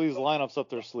a couple of these lineups up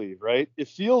their sleeve, right? It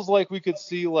feels like we could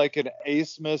see like an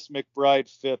Asmus, McBride,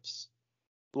 Phipps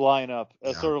lineup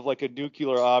as sort of like a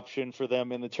nuclear option for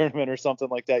them in the tournament or something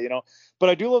like that, But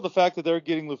I do love the fact that they're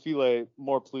getting Lufile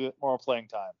more playing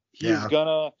time. He's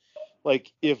gonna,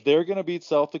 if they're gonna beat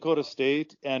South Dakota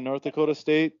State and North Dakota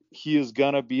State, he is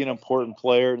gonna be an important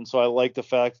player, and so I like the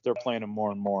fact that they're playing him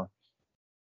more and more.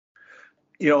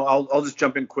 I'll just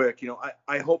jump in quick.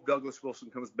 I hope Douglas Wilson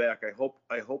comes back. I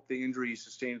hope the injury he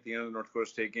sustained at the end of the North Dakota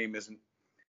State game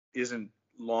isn't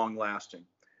long lasting.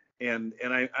 And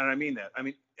I mean that. I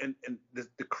mean, and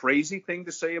the crazy thing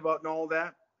to say about all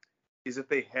that is if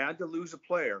they had to lose a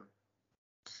player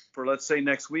for, let's say,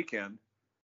 next weekend,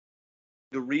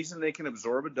 the reason they can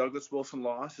absorb a Douglas Wilson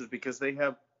loss is because they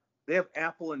have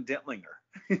Apple and Dentlinger,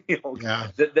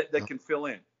 that can fill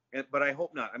in. But I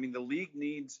hope not. I mean, the league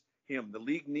needs him. The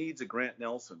league needs a Grant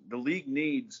Nelson. The league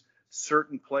needs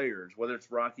certain players, whether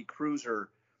it's Rocky Cruiser,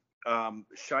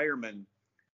 Shireman.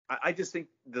 I just think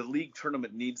the league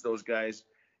tournament needs those guys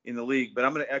in the league. But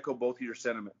I'm going to echo both of your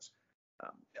sentiments.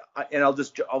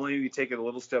 I'll maybe take it a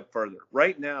little step further.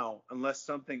 Right now, unless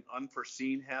something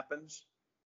unforeseen happens,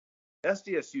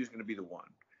 SDSU is going to be the one.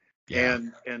 Yeah.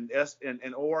 And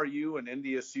ORU and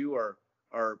NDSU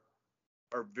are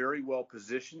very well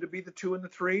positioned to be the 2 and the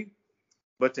 3.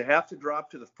 But to have to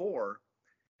drop to the 4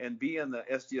 and be on the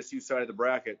SDSU side of the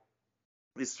bracket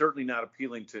is certainly not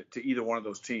appealing to either one of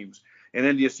those teams. And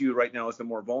NDSU right now is the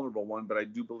more vulnerable one, but I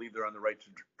do believe they're on the right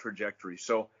trajectory.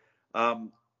 So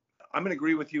I'm going to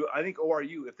agree with you. I think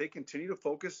ORU, if they continue to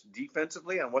focus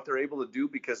defensively on what they're able to do,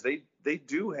 because they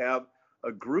do have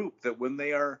a group that when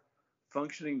they are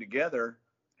functioning together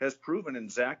has proven,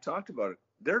 and Zach talked about it,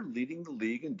 they're leading the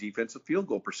league in defensive field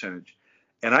goal percentage.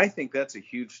 And I think that's a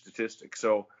huge statistic.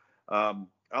 So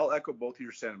I'll echo both of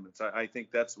your sentiments. I think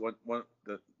that's what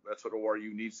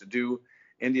ORU needs to do.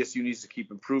 NDSU needs to keep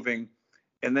improving.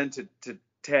 And then to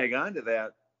tag on to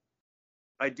that,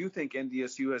 I do think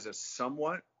NDSU has a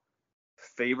somewhat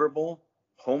favorable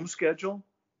home schedule,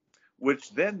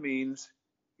 which then means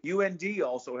UND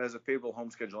also has a favorable home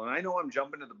schedule. And I know I'm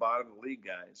jumping to the bottom of the league,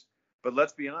 guys, but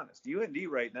let's be honest. UND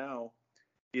right now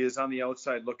is on the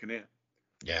outside looking in.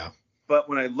 Yeah. But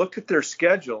when I look at their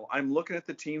schedule, I'm looking at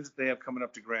the teams that they have coming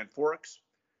up to Grand Forks.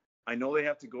 I know they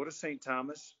have to go to St.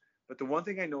 Thomas. But the one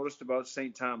thing I noticed about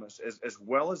St. Thomas, as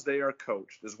well as they are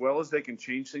coached, as well as they can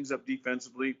change things up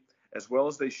defensively, as well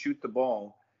as they shoot the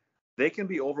ball, they can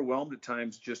be overwhelmed at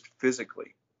times just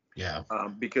physically. Yeah.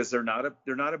 Because they're not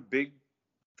a big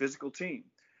physical team.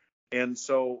 And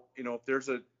so, if there's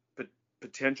a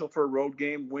potential for a road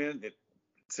game win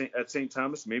at St.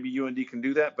 Thomas, maybe UND can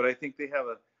do that. But I think they have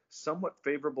a somewhat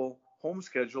favorable home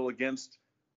schedule against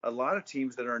a lot of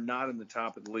teams that are not in the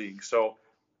top of the league. So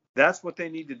that's what they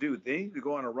need to do. They need to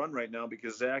go on a run right now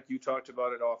because, Zach, you talked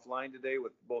about it offline today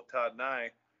with both Todd and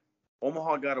I.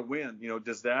 Omaha got to win.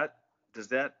 Does that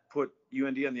put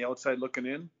UND on the outside looking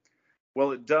in?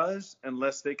 Well, it does,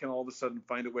 unless they can all of a sudden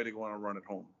find a way to go on a run at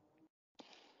home.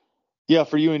 Yeah,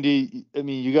 for UND, I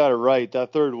mean, you got it right.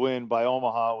 That third win by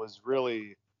Omaha was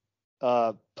really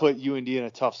put UND in a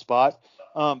tough spot.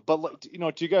 But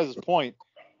to you guys' point,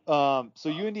 so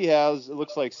UND has, it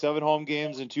looks like 7 home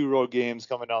games and 2 road games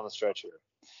coming down the stretch here.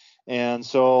 And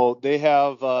so they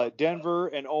have Denver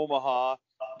and Omaha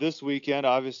this weekend.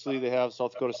 Obviously, they have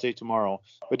South Dakota State tomorrow.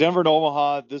 But Denver and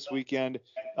Omaha this weekend,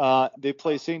 they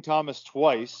play St. Thomas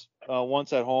twice,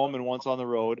 once at home and once on the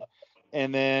road.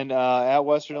 And then at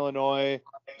Western Illinois,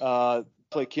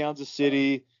 play Kansas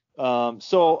City.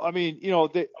 So, I mean,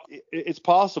 it's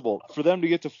possible for them to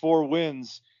get to 4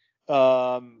 wins.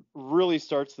 Really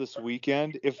starts this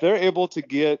weekend. If they're able to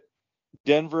get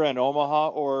Denver and Omaha,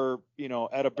 or,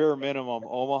 at a bare minimum,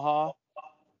 Omaha,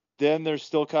 then they're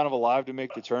still kind of alive to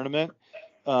make the tournament.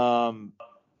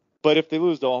 But if they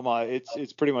lose to Omaha,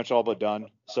 it's pretty much all but done.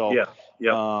 So,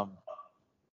 yeah.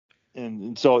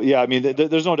 And so, yeah, I mean,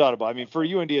 there's no doubt about it. I mean, for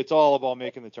UND, it's all about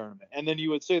making the tournament. And then you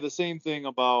would say the same thing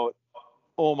about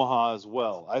Omaha as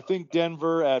well. I think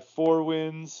Denver at 4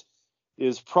 wins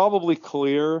is probably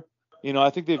clear. I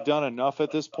think they've done enough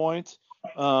at this point.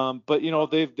 But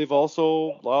they've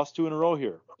also lost 2 in a row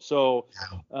here. So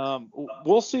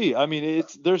we'll see. I mean,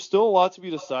 there's still a lot to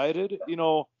be decided.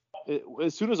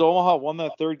 As soon as Omaha won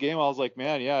that third game, I was like,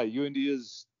 man, yeah, UND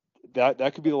is that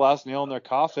could be the last nail in their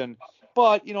coffin.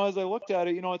 But as I looked at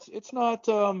it, it's not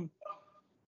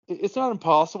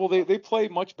impossible. They play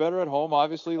much better at home,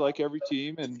 obviously, like every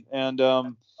team, and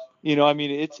I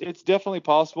mean, it's definitely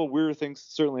possible. Weirder things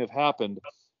certainly have happened.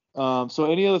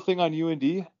 So any other thing on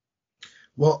UND?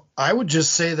 Well, I would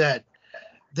just say that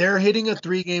they're hitting a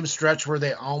 3-game stretch where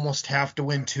they almost have to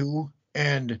win 2,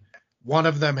 and one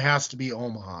of them has to be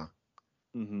Omaha.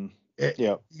 Mm-hmm.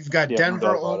 You've got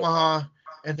Denver, Omaha,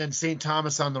 and then St.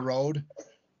 Thomas on the road.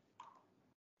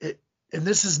 And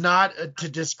this is not to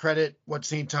discredit what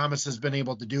St. Thomas has been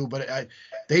able to do, but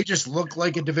they just look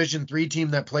like a Division III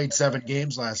team that played 7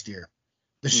 games last year.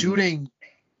 The shooting,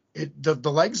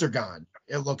 the legs are gone,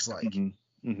 it looks like. Mm-hmm.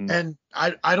 Mm-hmm. And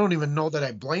I don't even know that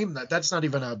I blame that. That's not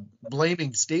even a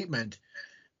blaming statement.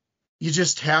 You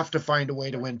just have to find a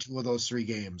way to win 2 of those 3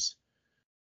 games.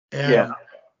 And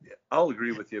I'll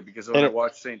agree with you, because when I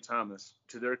watch St. Thomas,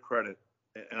 to their credit,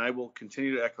 and I will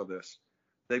continue to echo this,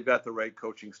 they've got the right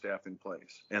coaching staff in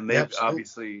place, and they're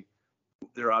obviously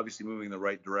moving in the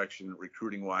right direction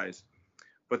recruiting wise.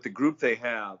 But the group they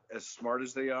have, as smart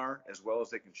as they are, as well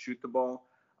as they can shoot the ball,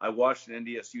 I watched an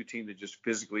NDSU team that just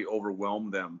physically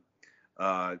overwhelmed them,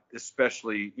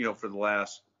 especially for the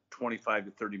last 25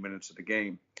 to 30 minutes of the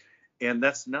game. And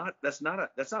that's not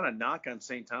a knock on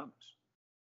St. Thomas,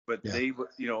 but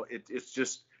it's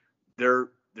just they're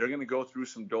going to go through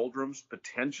some doldrums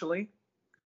potentially.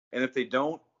 And if they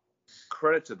don't,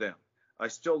 credit to them. I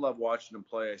still love watching them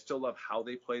play. I still love how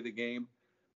they play the game.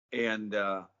 And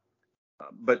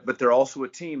but they're also a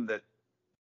team that,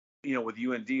 with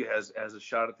UND has a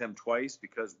shot at them twice,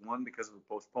 because of a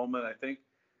postponement, I think.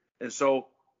 And so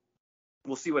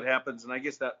we'll see what happens. And I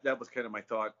guess that was kind of my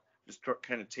thought, just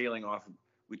kind of tailing off.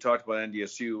 We talked about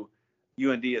NDSU.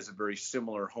 UND has a very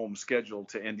similar home schedule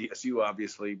to NDSU,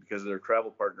 obviously, because of their travel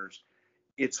partners.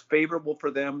 It's favorable for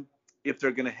them. If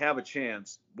they're going to have a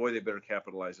chance, boy, they better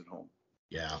capitalize at home.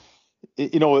 Yeah.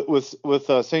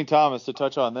 With St. Thomas, to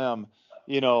touch on them,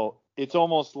 it's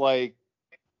almost like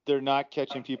they're not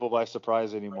catching people by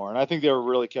surprise anymore. And I think they were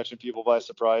really catching people by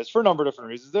surprise for a number of different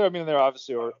reasons.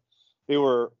 They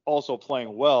were also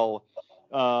playing well,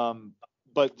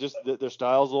 but just their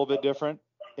style is a little bit different.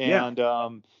 And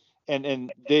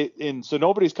so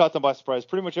nobody's caught them by surprise.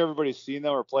 Pretty much everybody's seen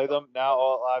them or played them now,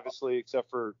 obviously,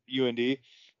 except for UND.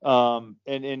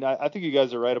 And I think you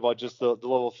guys are right about just the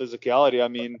level of physicality. I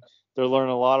mean, they're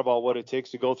learning a lot about what it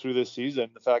takes to go through this season.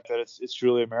 The fact that it's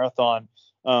truly a marathon.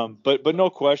 But no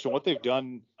question, what they've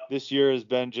done this year has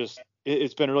been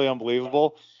it's been really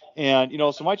unbelievable. And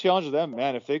so my challenge to them,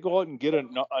 man, if they go out and get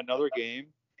another game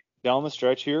down the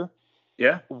stretch here,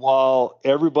 Yeah. while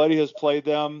everybody has played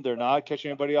them, they're not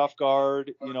catching anybody off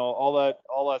guard, all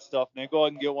that stuff, and they go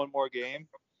out and get one more game.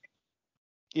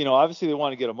 Obviously they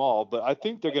want to get them all, but I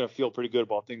think they're going to feel pretty good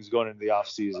about things going into the off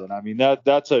season. I mean,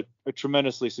 that's a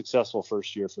tremendously successful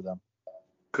first year for them.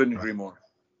 Couldn't agree more.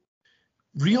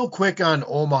 Real quick on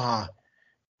Omaha,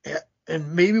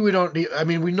 and maybe we don't need, I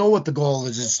mean, we know what the goal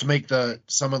is. It's to make the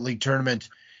Summit League tournament.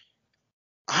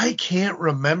 I can't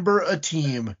remember a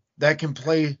team that can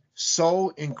play so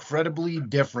incredibly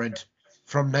different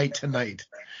from night to night.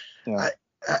 Yeah.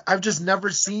 I've just never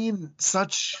seen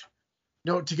such,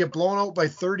 to get blown out by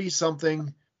 30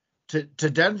 something to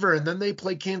Denver, and then they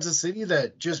play Kansas City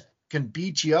that just can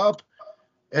beat you up,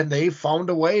 and they found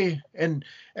a way. And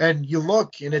you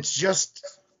look, and it's just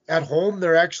at home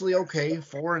they're actually okay,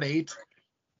 4-8,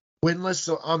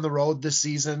 winless on the road this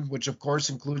season, which of course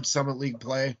includes Summit League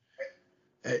play.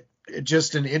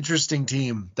 Just an interesting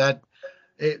team that,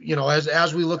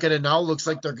 as we look at it now, looks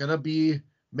like they're gonna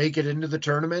make it into the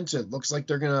tournament. It looks like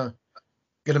they're gonna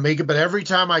make it, but every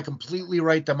time I completely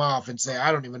write them off and say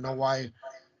I don't even know why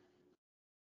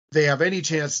they have any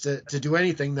chance to do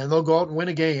anything, then they'll go out and win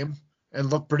a game and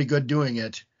look pretty good doing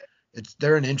it.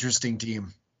 They're an interesting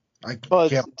team. I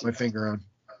can't put my finger on.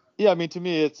 Yeah, I mean, to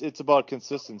me, it's about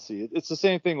consistency. It's the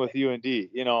same thing with UND.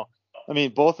 I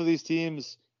mean, both of these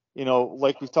teams,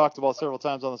 like we've talked about several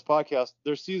times on this podcast,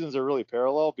 their seasons are really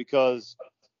parallel because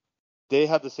they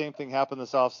had the same thing happen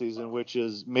this offseason, which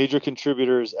is major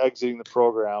contributors exiting the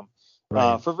program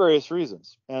for various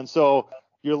reasons. And so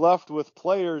you're left with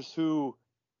players who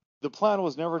the plan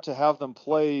was never to have them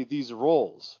play these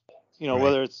roles,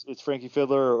 whether it's Frankie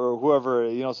Fiddler or whoever,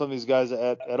 some of these guys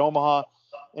at Omaha.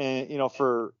 And,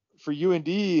 for UND,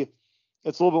 it's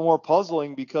a little bit more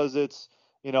puzzling because it's,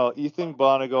 Ethan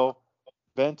Bonigo,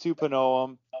 Ben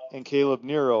Tupanoam, and Caleb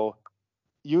Nero.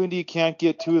 UND can't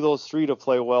get two of those three to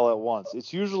play well at once.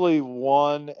 It's usually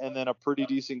one and then a pretty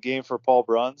decent game for Paul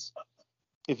Bruns.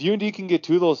 If UND can get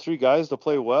two of those three guys to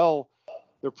play well,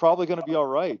 they're probably going to be all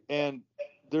right. And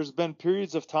there's been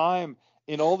periods of time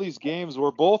in all these games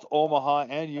where both Omaha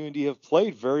and UND have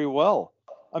played very well.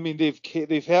 I mean,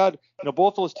 they've had,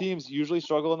 both those teams usually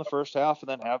struggle in the first half and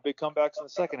then have big comebacks in the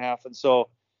second half. And so,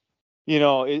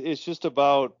 it's just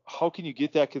about how can you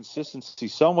get that consistency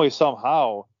some way,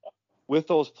 somehow with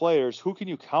those players. Who can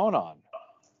you count on?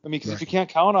 I mean, because if you can't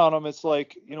count on them, it's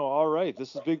like, all right,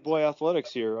 this is big boy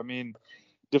athletics here. I mean,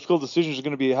 difficult decisions are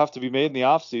going to have to be made in the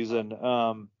off season.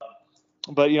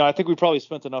 But, I think we probably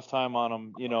spent enough time on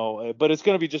them, but it's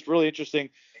going to be just really interesting.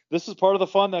 This is part of the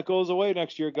fun that goes away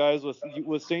next year, guys,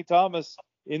 with St. Thomas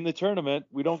in the tournament.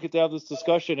 We don't get to have this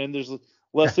discussion and there's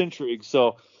less intrigue.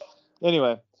 So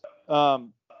anyway,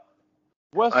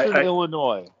 Western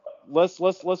Illinois,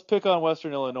 let's pick on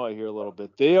Western Illinois here a little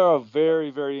bit. They are a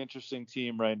very, very interesting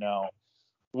team right now.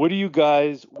 What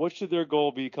should their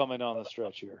goal be coming down the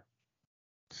stretch here?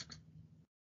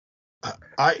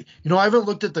 I haven't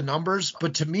looked at the numbers,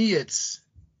 but to me it's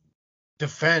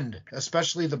defend,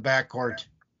 especially the backcourt.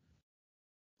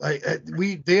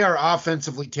 They are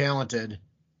offensively talented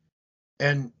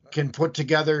and can put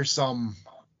together some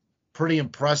pretty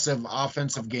impressive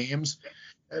offensive games.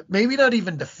 Maybe not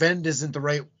even defend isn't the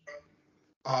right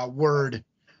word,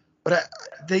 but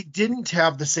they didn't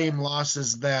have the same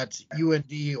losses that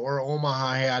UND or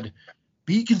Omaha had.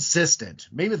 Be consistent.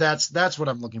 Maybe that's what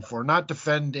I'm looking for. Not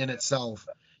defend in itself,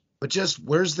 but just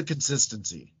where's the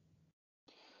consistency?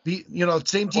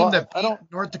 Same team that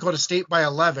beat North Dakota State by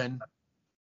 11,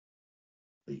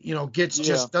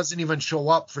 just doesn't even show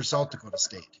up for South Dakota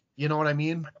State. You know what I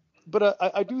mean? But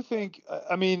I do think,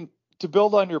 to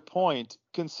build on your point,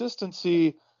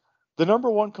 consistency, the number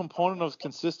one component of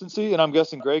consistency, and I'm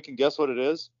guessing Greg can guess what it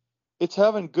is, it's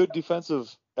having good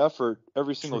defensive effort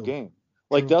every single game.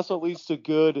 Like that's what leads to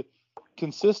good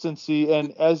consistency.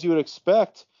 And as you would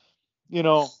expect,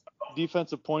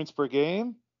 defensive points per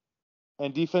game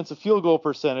and defensive field goal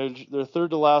percentage, they're third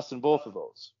to last in both of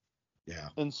those. Yeah.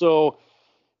 And so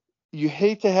you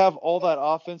hate to have all that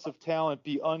offensive talent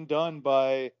be undone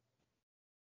by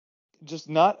just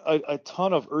not a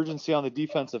ton of urgency on the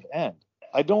defensive end.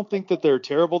 I don't think that they're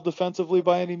terrible defensively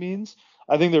by any means.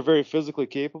 I think they're very physically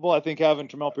capable. I think having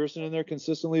Trammell Pearson in there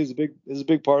consistently is a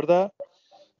big part of that.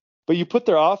 But you put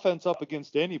their offense up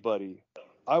against anybody,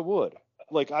 I would.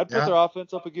 I'd put their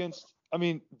offense up against I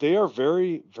mean, they are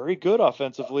very, very good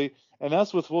offensively, and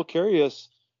that's with Will Carius,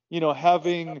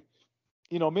 having,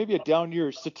 maybe a down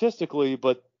year statistically,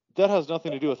 but that has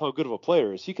nothing to do with how good of a player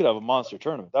he is. He could have a monster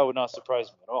tournament. That would not surprise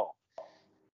me at all.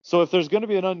 So if there's going to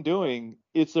be an undoing,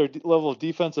 it's their level of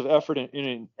defensive effort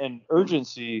and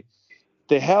urgency.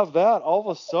 They have that. All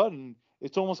of a sudden,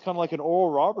 it's almost kind of like an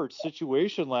Oral Roberts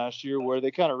situation last year where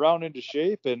they kind of round into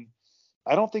shape, and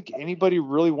I don't think anybody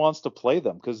really wants to play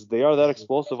them because they are that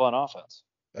explosive on offense.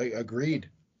 Agreed.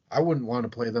 I wouldn't want to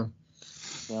play them.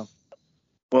 Yeah.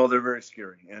 Well, they're very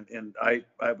scary, and I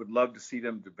would love to see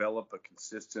them develop a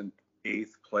consistent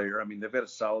eighth player. I mean, they've got a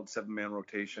solid 7-man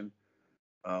rotation.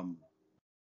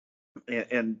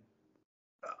 And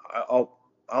I'll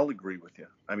agree with you.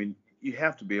 I mean, you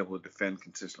have to be able to defend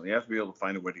consistently. You have to be able to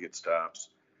find a way to get stops,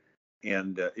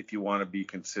 and if you want to be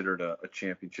considered a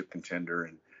championship contender,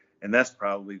 and that's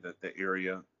probably the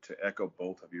area, to echo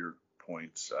both of your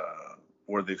points,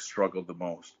 where they've struggled the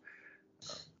most.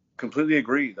 Completely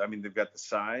agreed. I mean, they've got the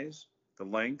size, the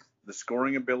length, the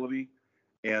scoring ability,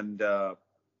 and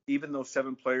even though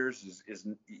 7 players is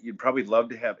you'd probably love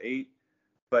to have 8,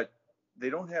 but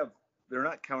they're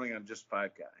not counting on just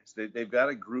 5 guys. They've got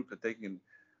a group that they can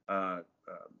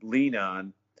lean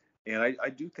on, and I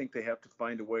do think they have to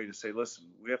find a way to say, listen,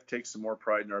 we have to take some more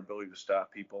pride in our ability to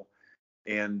stop people,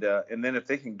 and then if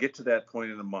they can get to that point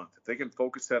in a month, if they can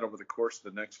focus that over the course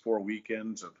of the next 4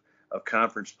 weekends of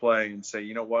conference play and say,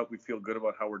 you know what, we feel good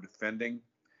about how we're defending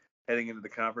heading into the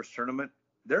conference tournament,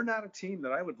 they're not a team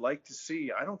that I would like to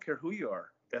see. I don't care who you are,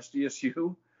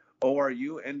 SDSU,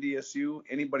 ORU, NDSU,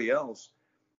 anybody else.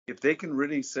 If they can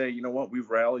really say, you know what, we've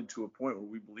rallied to a point where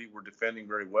we believe we're defending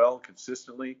very well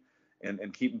consistently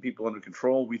and keeping people under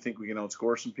control, we think we can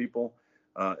outscore some people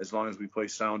as long as we play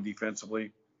sound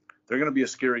defensively. They're going to be a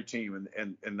scary team.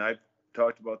 And I've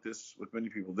talked about this with many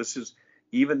people. This is,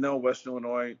 even though Western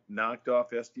Illinois knocked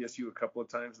off SDSU a couple of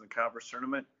times in the conference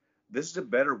tournament, this is a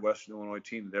better Western Illinois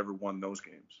team that ever won those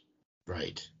games.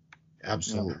 Right.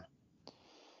 Absolutely. Yeah.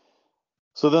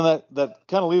 So then that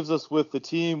kind of leaves us with the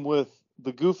team with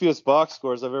the goofiest box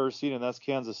scores I've ever seen, and that's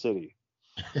Kansas City.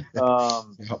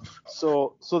 Yep.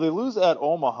 So they lose at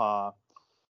Omaha,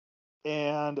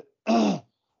 and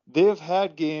they've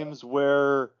had games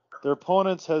where their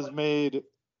opponents has made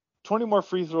 20 more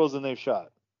free throws than they've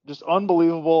shot. Just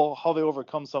unbelievable how they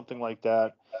overcome something like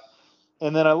that.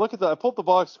 And then I pulled the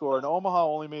box score, and Omaha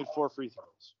only made 4 free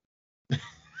throws.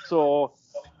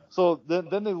 So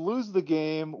then they lose the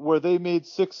game where they made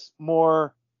 6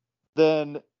 more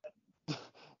than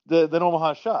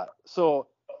Omaha shot. So,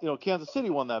 Kansas City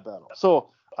won that battle.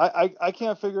 So I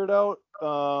can't figure it out.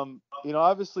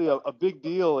 Obviously a big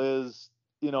deal is,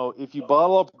 if you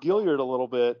bottle up Gilliard a little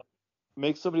bit,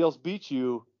 make somebody else beat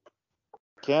you,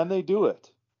 can they do it?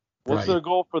 What's their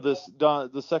goal for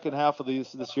the second half of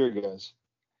this year, guys?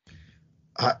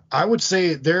 I would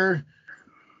say they're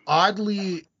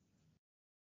oddly.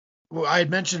 Well, I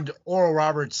had mentioned Oral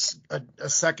Roberts, a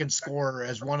second scorer,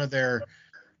 as one of their.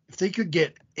 If they could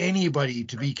get anybody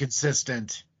to be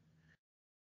consistent,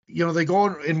 they go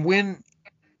and win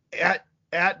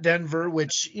at Denver,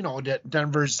 which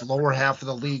Denver's lower half of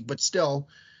the league, but still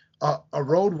a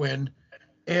road win,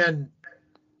 and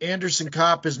Anderson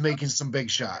Kopp is making some big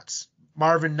shots.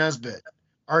 Marvin Nesbitt,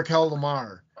 Arkel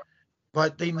Lamar.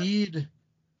 But they need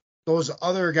those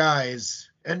other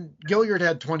guys. And Gilliard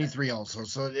had 23 also.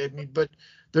 So, but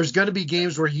there's going to be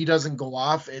games where he doesn't go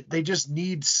off. They just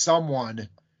need someone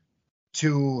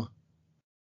to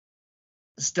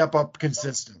step up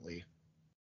consistently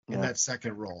in that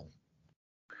second role.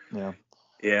 Yeah.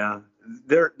 Yeah.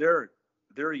 They're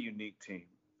a unique team.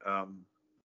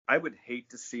 I would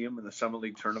hate to see them in the Summit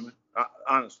League tournament.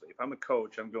 Honestly, if I'm a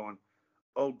coach, I'm going,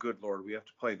 oh, good Lord, we have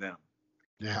to play them.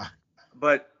 Yeah.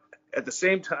 But at the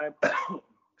same time,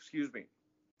 excuse me,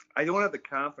 I don't have the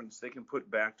confidence they can put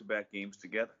back-to-back games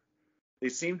together. They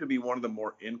seem to be one of the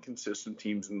more inconsistent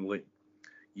teams in the league.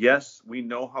 Yes, we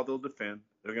know how they'll defend.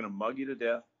 They're going to mug you to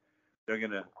death. They're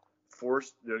going to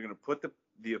put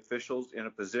the officials in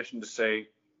a position to say,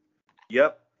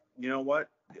 yep, you know what?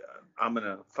 I'm going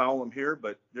to foul them here,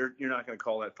 but you're not going to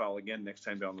call that foul again next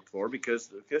time down the floor, because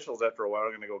the officials after a while are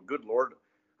going to go, good Lord,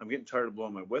 I'm getting tired of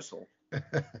blowing my whistle.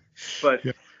 But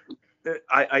yeah.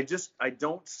 I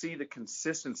don't see the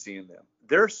consistency in them.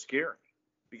 They're scary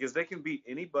because they can beat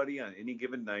anybody on any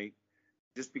given night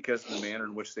just because of the manner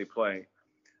in which they play.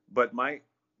 But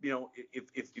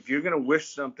if you're going to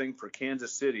wish something for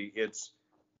Kansas City, it's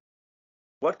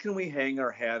what can we hang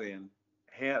our hat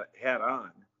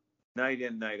on night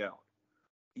in, night out?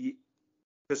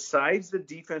 Besides the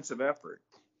defensive effort,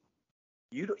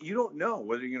 you don't know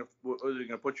whether you're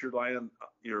gonna put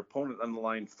your opponent on the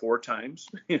line 4 times,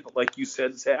 like you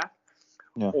said, Zach,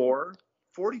 Yeah. or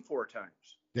 44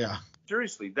 times. Yeah.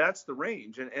 Seriously, that's the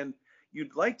range, and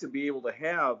you'd like to be able to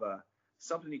have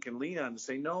something you can lean on to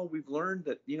say, no, we've learned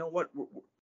that, you know what,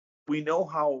 we know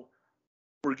how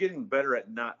we're getting better at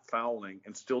not fouling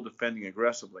and still defending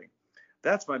aggressively.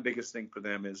 That's my biggest thing for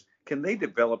them is, can they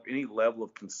develop any level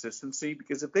of consistency?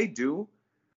 Because if they do,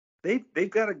 they've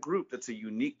got a group that's a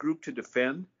unique group to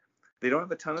defend. They don't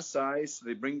have a ton of size, so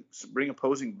they bring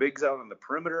opposing bigs out on the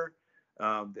perimeter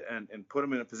and put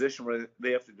them in a position where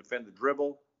they have to defend the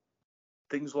dribble,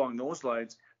 things along those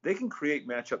lines. They can create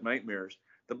matchup nightmares.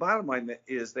 The bottom line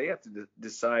is they have to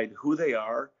decide who they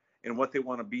are and what they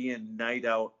want to be in night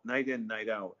in, night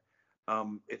out.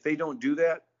 If they don't do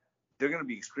that, they're going to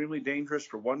be extremely dangerous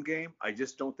for one game. I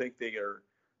just don't think they are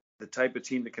the type of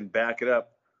team that can back it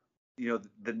up,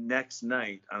 the next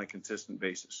night on a consistent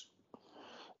basis.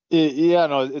 Yeah,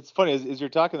 no, it's funny as you're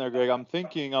talking there, Greg.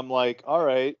 I'm like, all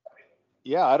right,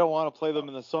 yeah, I don't want to play them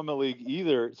in the Summit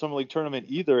League tournament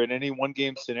either in any one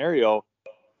game scenario,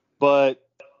 but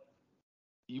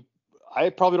I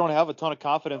probably don't have a ton of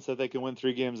confidence that they can win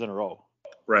 3 games in a row.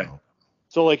 Right.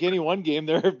 So like any one game,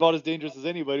 they're about as dangerous as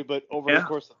anybody, but over the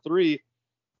course of 3,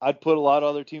 I'd put a lot of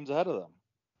other teams ahead of them.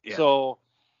 Yeah. So,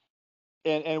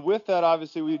 and with that,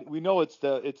 obviously we know it's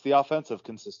the offensive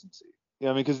consistency.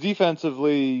 Because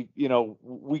defensively,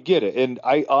 we get it. And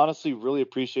I honestly really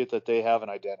appreciate that they have an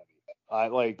identity. I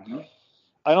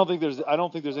don't think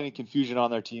there's any confusion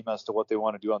on their team as to what they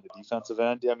want to do on the defensive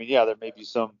end. There may be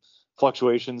some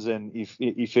fluctuations in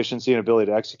efficiency and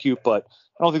ability to execute, but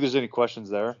I don't think there's any questions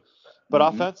there. But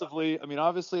offensively,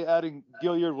 obviously adding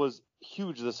Gilliard was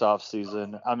huge this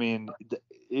offseason.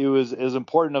 It was as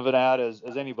important of an add as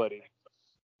anybody.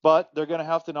 But they're going to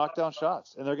have to knock down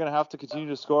shots, and they're going to have to continue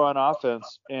to score on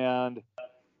offense. And,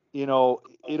 it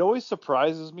always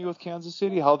surprises me with Kansas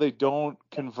City how they don't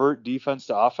convert defense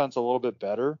to offense a little bit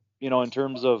better, in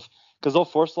terms of – because they'll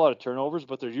force a lot of turnovers,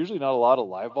 but there's usually not a lot of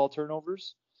live ball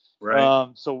turnovers. Right.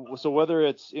 So whether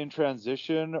it's in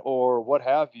transition or what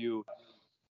have you,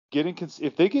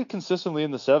 if they get consistently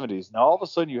in the 70s, now all of a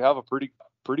sudden you have a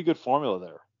pretty good formula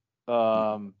there.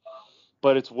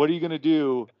 But it's what are you going to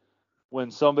do when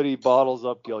somebody bottles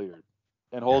up Gilliard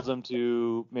and holds them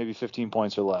to maybe 15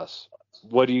 points or less?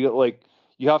 What do you like?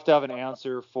 You have to have an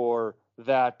answer for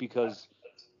that because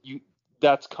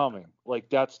that's coming. Like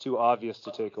that's too obvious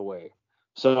to take away.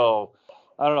 So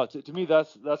I don't know. To me,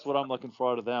 that's what I'm looking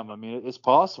for out of them. It's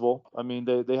possible.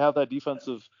 They have that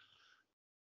defensive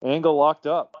angle locked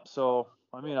up. So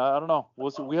I don't know.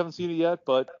 We haven't seen it yet,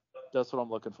 but that's what I'm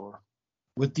looking for.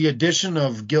 With the addition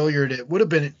of Gilliard, it would have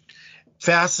been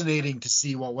fascinating to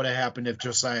see what would have happened if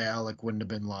Josiah Allick wouldn't have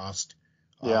been lost.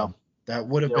 Yeah. That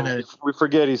would have been we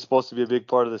forget he's supposed to be a big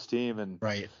part of this team, and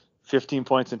right. 15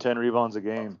 points and 10 rebounds a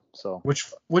game. So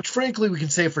which frankly we can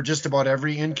say for just about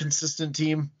every inconsistent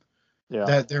team,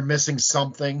 that they're missing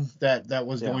something that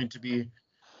was going to be.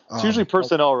 It's usually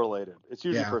personnel related.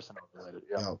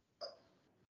 Yeah.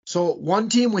 So one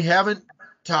team we haven't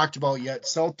talked about yet,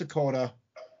 South Dakota.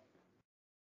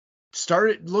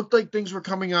 Looked like things were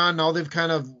coming on. Now they've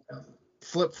kind of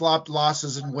flip-flopped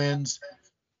losses and wins.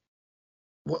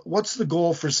 What's the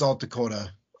goal for South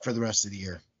Dakota for the rest of the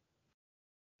year?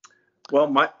 Well,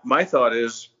 my thought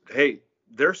is, hey,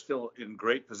 they're still in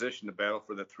great position to battle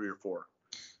for the 3 or 4.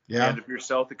 Yeah. And if you're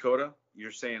South Dakota,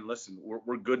 you're saying, listen,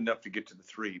 we're good enough to get to the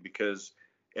 3 because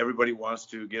everybody wants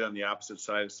to get on the opposite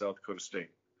side of South Dakota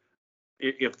State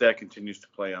if that continues to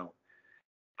play out.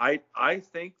 I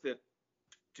think that,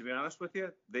 to be honest with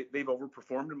you, they've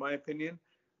overperformed in my opinion.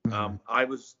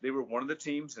 Mm-hmm. They were one of the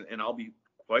teams, and I'll be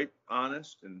quite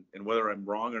honest, and whether I'm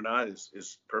wrong or not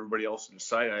is for everybody else to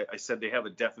decide. I said they have a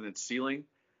definite ceiling.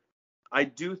 I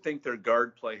do think their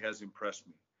guard play has impressed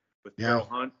me with Terrell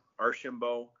Hunt,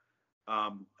 Archambault,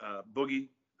 Boogie,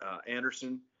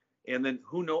 Anderson, and then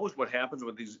who knows what happens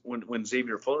with when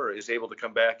Xavier Fuller is able to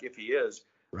come back if he is.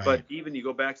 Right. But even you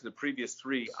go back to the previous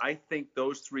 3, I think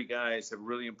those 3 guys have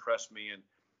really impressed me.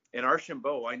 And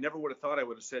Archambault, I never would have thought I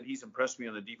would have said he's impressed me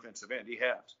on the defensive end. He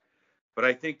has. But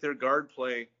I think their guard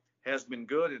play has been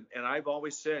good. And I've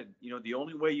always said, the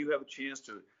only way you have a chance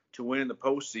to win in the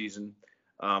postseason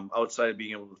outside of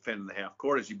being able to defend in the half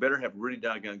court is you better have really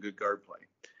doggone good guard play.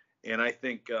 And I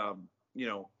think,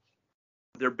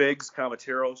 their bigs,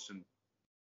 Kamateros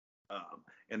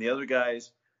and the other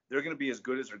guys, they're going to be as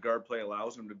good as their guard play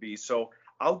allows them to be. So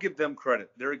I'll give them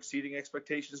credit. They're exceeding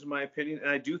expectations in my opinion. And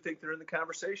I do think they're in the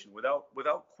conversation without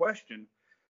question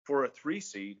for a 3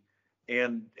 seed.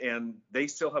 And they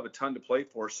still have a ton to play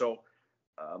for. So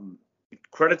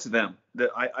credit to them.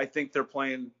 I think they're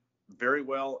playing very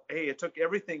well. Hey, it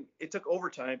took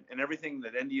overtime and everything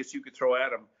that NDSU could throw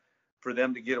at them for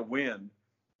them to get a win,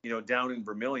 down in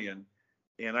Vermilion.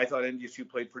 And I thought NDSU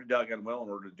played pretty doggone well in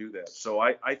order to do that. So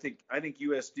I think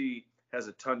USD has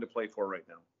a ton to play for right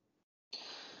now.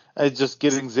 It's just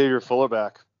getting Xavier Fuller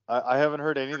back. I haven't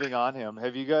heard anything on him.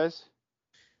 Have you guys?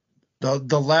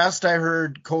 The last I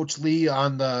heard, Coach Lee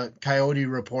on the Coyote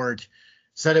report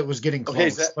said it was getting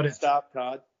close. Okay, but stop,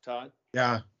 Todd.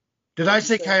 Yeah. Did I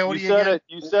say Coyote you said again? It.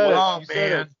 You said oh, it. You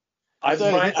man.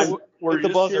 Said it. We're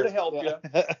just here to help you.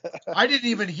 I didn't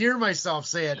even hear myself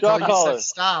say it Shot until you caller. said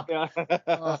stop. Yeah.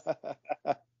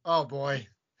 Oh, boy.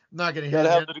 I'm not going to hear.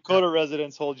 Gotta have the Dakota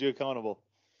residents hold you accountable.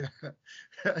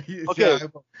 Okay.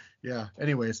 Yeah.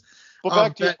 Anyways. But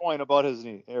back to your point about his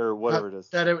knee or whatever it is.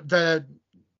 That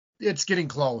it's getting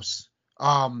close.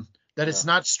 That it's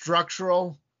not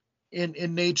structural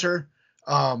in nature.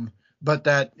 But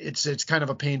that it's kind of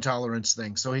a pain tolerance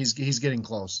thing. So he's getting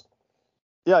close.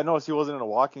 Yeah, I noticed he wasn't in a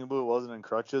walking boot, wasn't in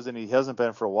crutches, and he hasn't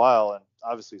been for a while. And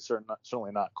obviously,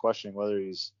 certainly not questioning whether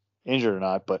he's injured or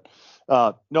not. But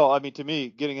no, I mean, to me,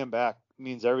 getting him back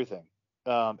means everything.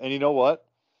 And you know what?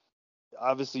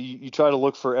 Obviously, you try to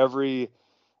look for every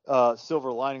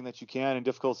silver lining that you can in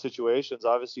difficult situations.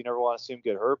 Obviously, you never want to see him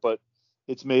get hurt, but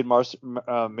it's made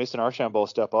Mason Archambault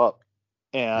step up.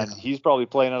 And he's probably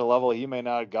playing at a level he may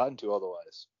not have gotten to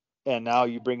otherwise. And now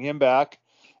you bring him back,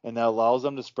 and that allows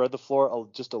them to spread the floor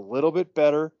just a little bit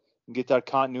better and get that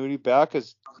continuity back.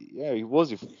 Because he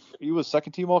was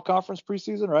second team all conference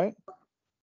preseason, right?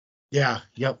 Yeah.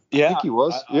 Yep. I think he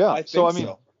was. I think so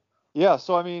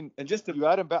I mean, and just you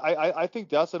add him back. I think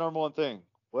that's the number one thing.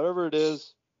 Whatever it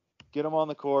is, get him on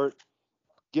the court,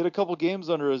 get a couple games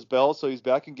under his belt, so he's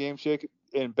back in game shape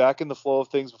and back in the flow of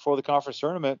things before the conference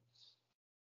tournament.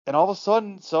 And all of a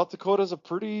sudden, South Dakota's a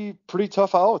pretty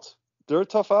tough out. They're a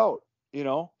tough out,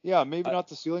 Yeah, maybe not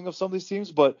the ceiling of some of these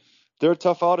teams, but they're a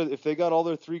tough out if they got all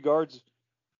their three guards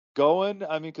going.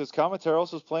 I mean, because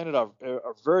Kamateros is playing at a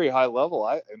very high level,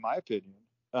 in my opinion.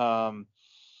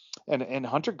 And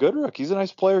Hunter Goodrick, he's a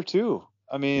nice player too.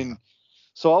 I mean,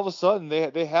 so all of a sudden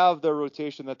they have their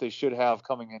rotation that they should have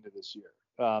coming into this year.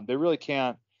 They really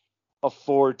can't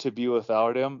afford to be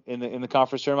without him in the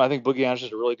conference tournament. I think Boogie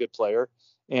Anderson's a really good player.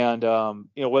 And,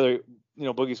 whether,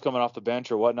 Boogie's coming off the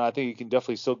bench or whatnot, I think he can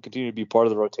definitely still continue to be part of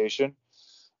the rotation.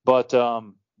 But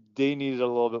they needed a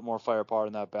little bit more firepower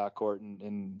in that backcourt,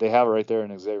 and they have it right there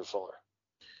in Xavier Fuller.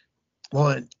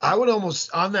 Well, I would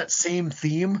almost, on that same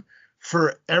theme,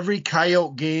 for every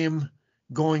Coyote game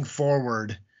going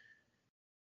forward,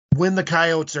 when the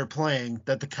Coyotes are playing,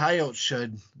 that the Coyotes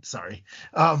should,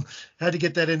 had to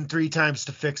get that in 3 times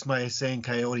to fix my saying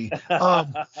Coyote. But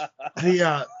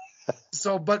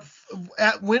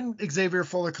when Xavier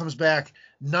Fuller comes back,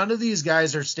 none of these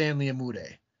guys are Stanley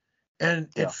Amude. And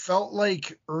it felt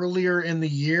like earlier in the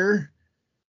year,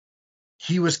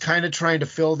 he was kind of trying to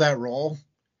fill that role.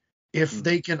 If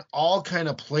they can all kind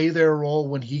of play their role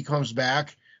when he comes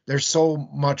back, they're so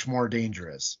much more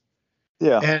dangerous.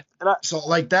 Yeah. And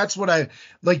that's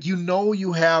what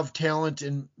you have talent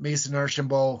in Mason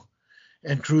Archambault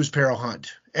and Cruz Perro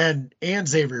Hunt and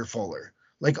Xavier Fuller.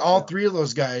 All three of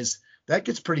those guys, that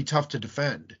gets pretty tough to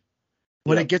defend.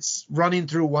 When it gets running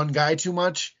through one guy too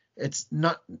much, it's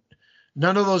not.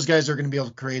 None of those guys are going to be able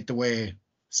to create the way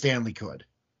Stanley could.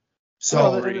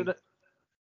 So the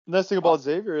nice thing about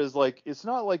Xavier is it's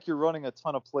not like you're running a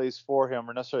ton of plays for him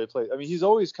or necessarily plays. I mean, he's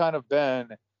always kind of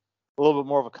been a little bit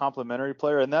more of a complementary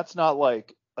player, and that's not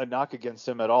like a knock against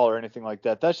him at all or anything like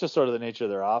that. That's just sort of the nature of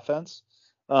their offense.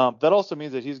 That also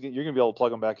means that you're going to be able to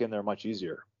plug him back in there much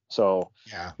easier. So,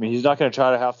 I mean, he's not going to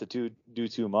try to have to do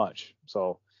too much.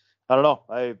 So, I don't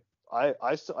know. I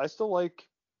still like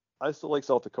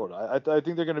South Dakota. I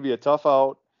think they're going to be a tough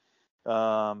out.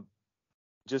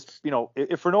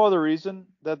 If for no other reason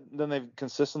then they've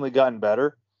consistently gotten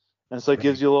better, and so it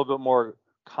gives you a little bit more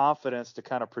confidence to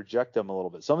kind of project them a little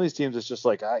bit. Some of these teams, it's just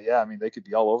like, I mean, they could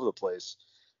be all over the place.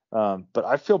 But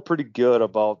I feel pretty good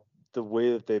about the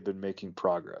way that they've been making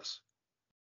progress.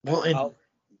 Well,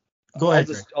 go ahead.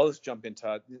 I'll just jump in,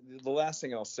 Todd. The last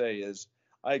thing I'll say is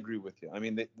I agree with you. I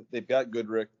mean, they've got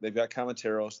Goodrick, they've got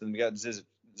Kamateros, and they got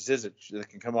Zizic that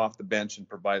can come off the bench and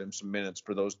provide them some minutes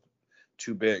for those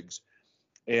two bigs.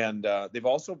 And they've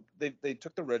also they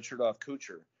took the red shirt off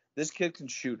Kuchar. This kid can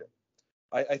shoot it.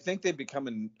 I think they've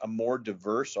become a more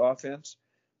diverse offense.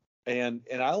 And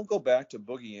I'll go back to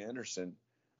Boogie Anderson.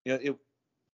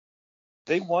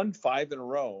 They won 5 in a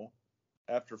row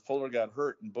after Fuller got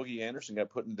hurt and Boogie Anderson got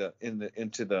put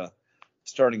into the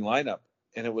starting lineup,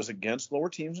 and it was against lower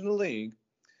teams in the league.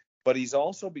 but he's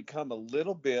also become a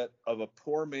little bit of a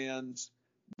poor man's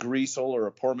Greasel or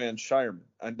a poor man's Shireman.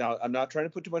 And now I'm not trying to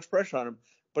put too much pressure on him,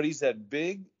 but he's that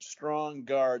big, strong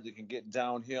guard that can get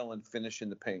downhill and finish in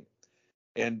the paint.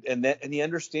 And he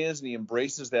understands and he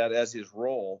embraces that as his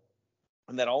role.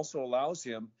 And that also allows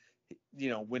him,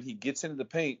 when he gets into the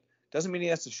paint, doesn't mean he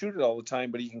has to shoot it all the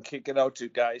time, but he can kick it out to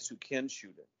guys who can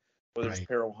shoot it, whether it's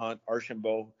Perro Hunt,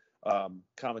 Archambault,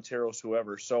 Cometeros,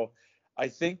 whoever. So I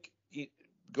think,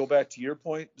 go back to your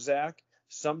point, Zach,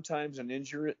 sometimes an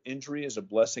injury is a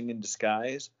blessing in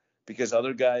disguise because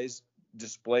other guys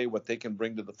display what they can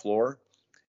bring to the floor.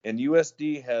 And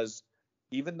USD has,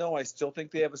 even though I still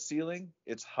think they have a ceiling,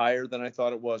 it's higher than I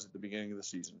thought it was at the beginning of the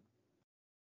season.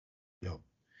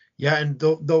 Yeah, and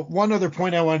the one other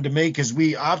point I wanted to make is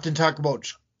we often talk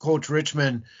about Coach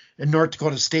Richmond and North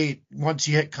Dakota State, once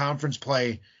you hit conference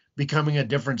play, becoming a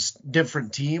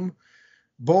different team.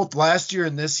 Both last year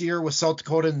and this year with South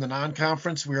Dakota in the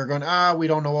non-conference, we were going, we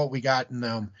don't know what we got in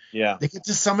them. Yeah. They get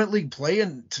to Summit League play,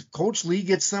 and Coach Lee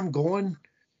gets them going.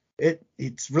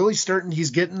 It's really starting.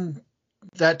 He's getting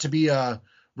that to be a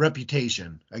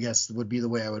reputation, I guess would be the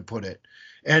way I would put it.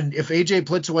 And if AJ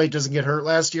Plitzaway doesn't get hurt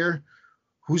last year,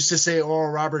 who's to say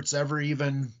Oral Roberts ever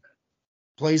even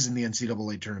plays in the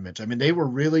NCAA tournament? I mean, they were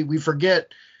really, we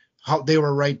forget how they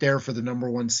were right there for the number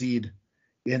one seed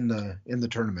in the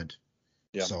tournament.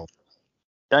 Yeah. So.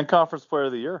 And conference player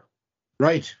of the year.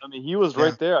 Right. I mean, he was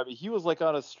right there. I mean, he was like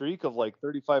on a streak of like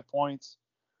 35 points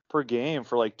per game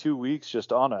for like 2 weeks,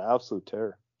 just on an absolute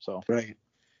tear. So. Right.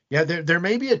 Yeah. There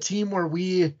may be a team where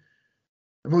we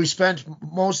spent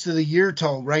most of the year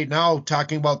till right now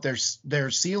talking about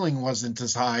their ceiling wasn't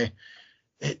as high.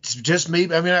 It's just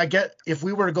maybe, I mean, I get if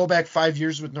we were to go back 5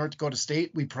 years with North Dakota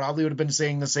State, we probably would have been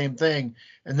saying the same thing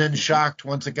and then shocked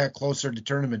once it got closer to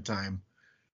tournament time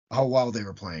how well they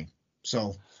were playing.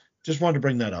 So just wanted to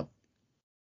bring that up.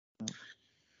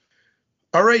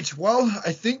 All right. Well,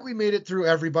 I think we made it through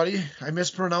everybody. I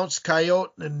mispronounced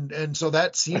coyote, and so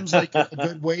that seems like a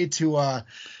good way to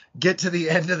get to the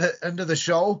end of the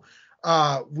show.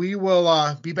 We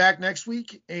will be back next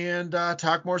week and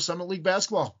talk more Summit League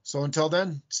basketball. So until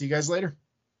then, see you guys later.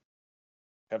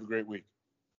 Have a great week.